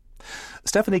son.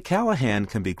 Stephanie Callahan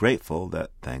can be grateful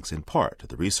that, thanks in part to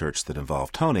the research that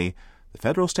involved Tony, the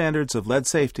federal standards of lead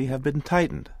safety have been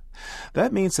tightened.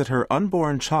 That means that her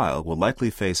unborn child will likely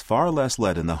face far less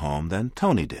lead in the home than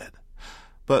Tony did.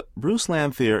 But Bruce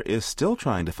Lanfear is still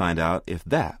trying to find out if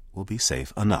that will be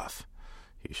safe enough.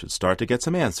 He should start to get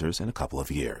some answers in a couple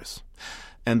of years.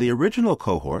 And the original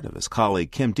cohort of his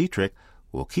colleague Kim Dietrich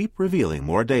will keep revealing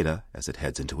more data as it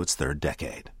heads into its 3rd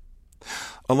decade.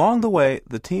 Along the way,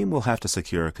 the team will have to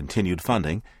secure continued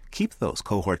funding, keep those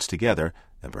cohorts together,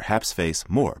 and perhaps face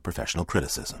more professional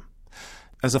criticism.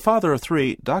 As a father of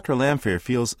 3, Dr. Lamphere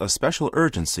feels a special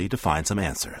urgency to find some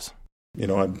answers.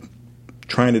 I'm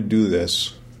trying to do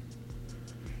this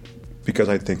because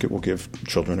I think it will give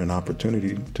children an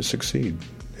opportunity to succeed.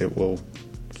 It will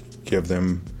give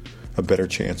them a better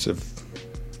chance of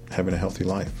having a healthy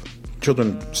life.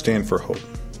 Children stand for hope.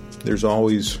 There's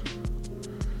always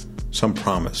some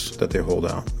promise that they hold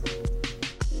out.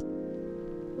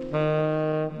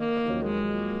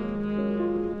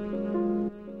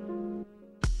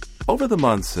 Over the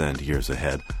months and years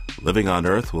ahead, Living on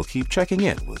Earth will keep checking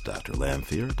in with Dr.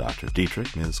 Lamphere, Dr.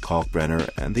 Dietrich, Ms. Kalkbrenner,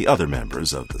 and the other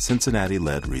members of the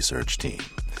Cincinnati-led research team.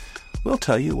 We'll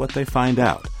tell you what they find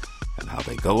out and how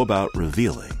they go about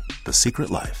revealing the secret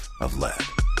life of lead.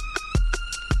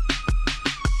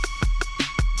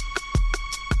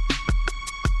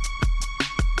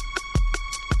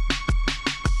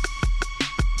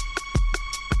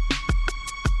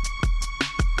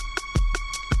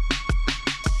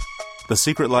 The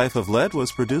Secret Life of Lead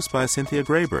was produced by Cynthia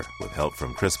Graber with help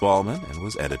from Chris Ballman and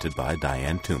was edited by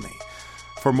Diane Toomey.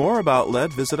 For more about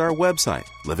lead, visit our website,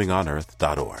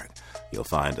 livingonearth.org. You'll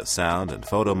find a sound and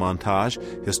photo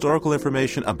montage, historical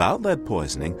information about lead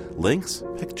poisoning, links,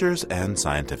 pictures, and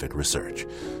scientific research.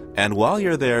 And while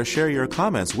you're there, share your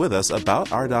comments with us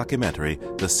about our documentary,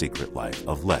 The Secret Life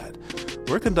of Lead.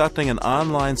 We're conducting an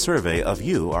online survey of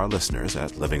you, our listeners,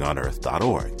 at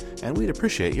livingonearth.org, and we'd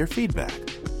appreciate your feedback.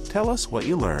 Tell us what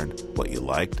you learned, what you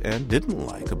liked and didn't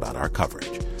like about our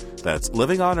coverage. That's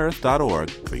livingonearth.org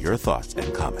for your thoughts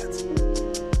and comments.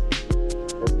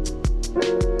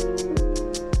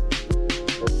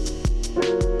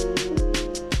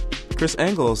 Chris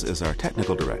Engels is our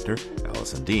technical director.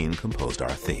 Allison Dean composed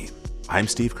our theme. I'm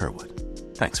Steve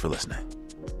Curwood. Thanks for listening.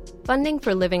 Funding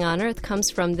for Living on Earth comes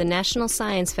from the National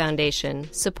Science Foundation,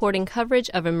 supporting coverage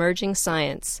of emerging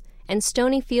science, and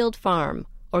Stonyfield Farm,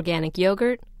 organic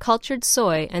yogurt, cultured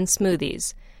soy, and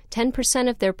smoothies. 10%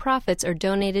 of their profits are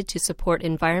donated to support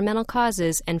environmental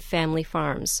causes and family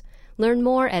farms. Learn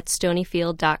more at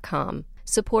stonyfield.com.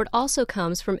 Support also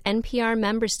comes from NPR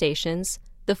member stations,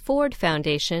 the Ford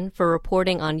Foundation for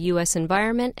reporting on U.S.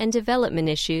 environment and development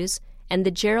issues, and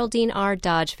the Geraldine R.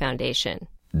 Dodge Foundation.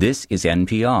 This is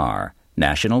NPR,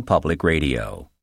 National Public Radio.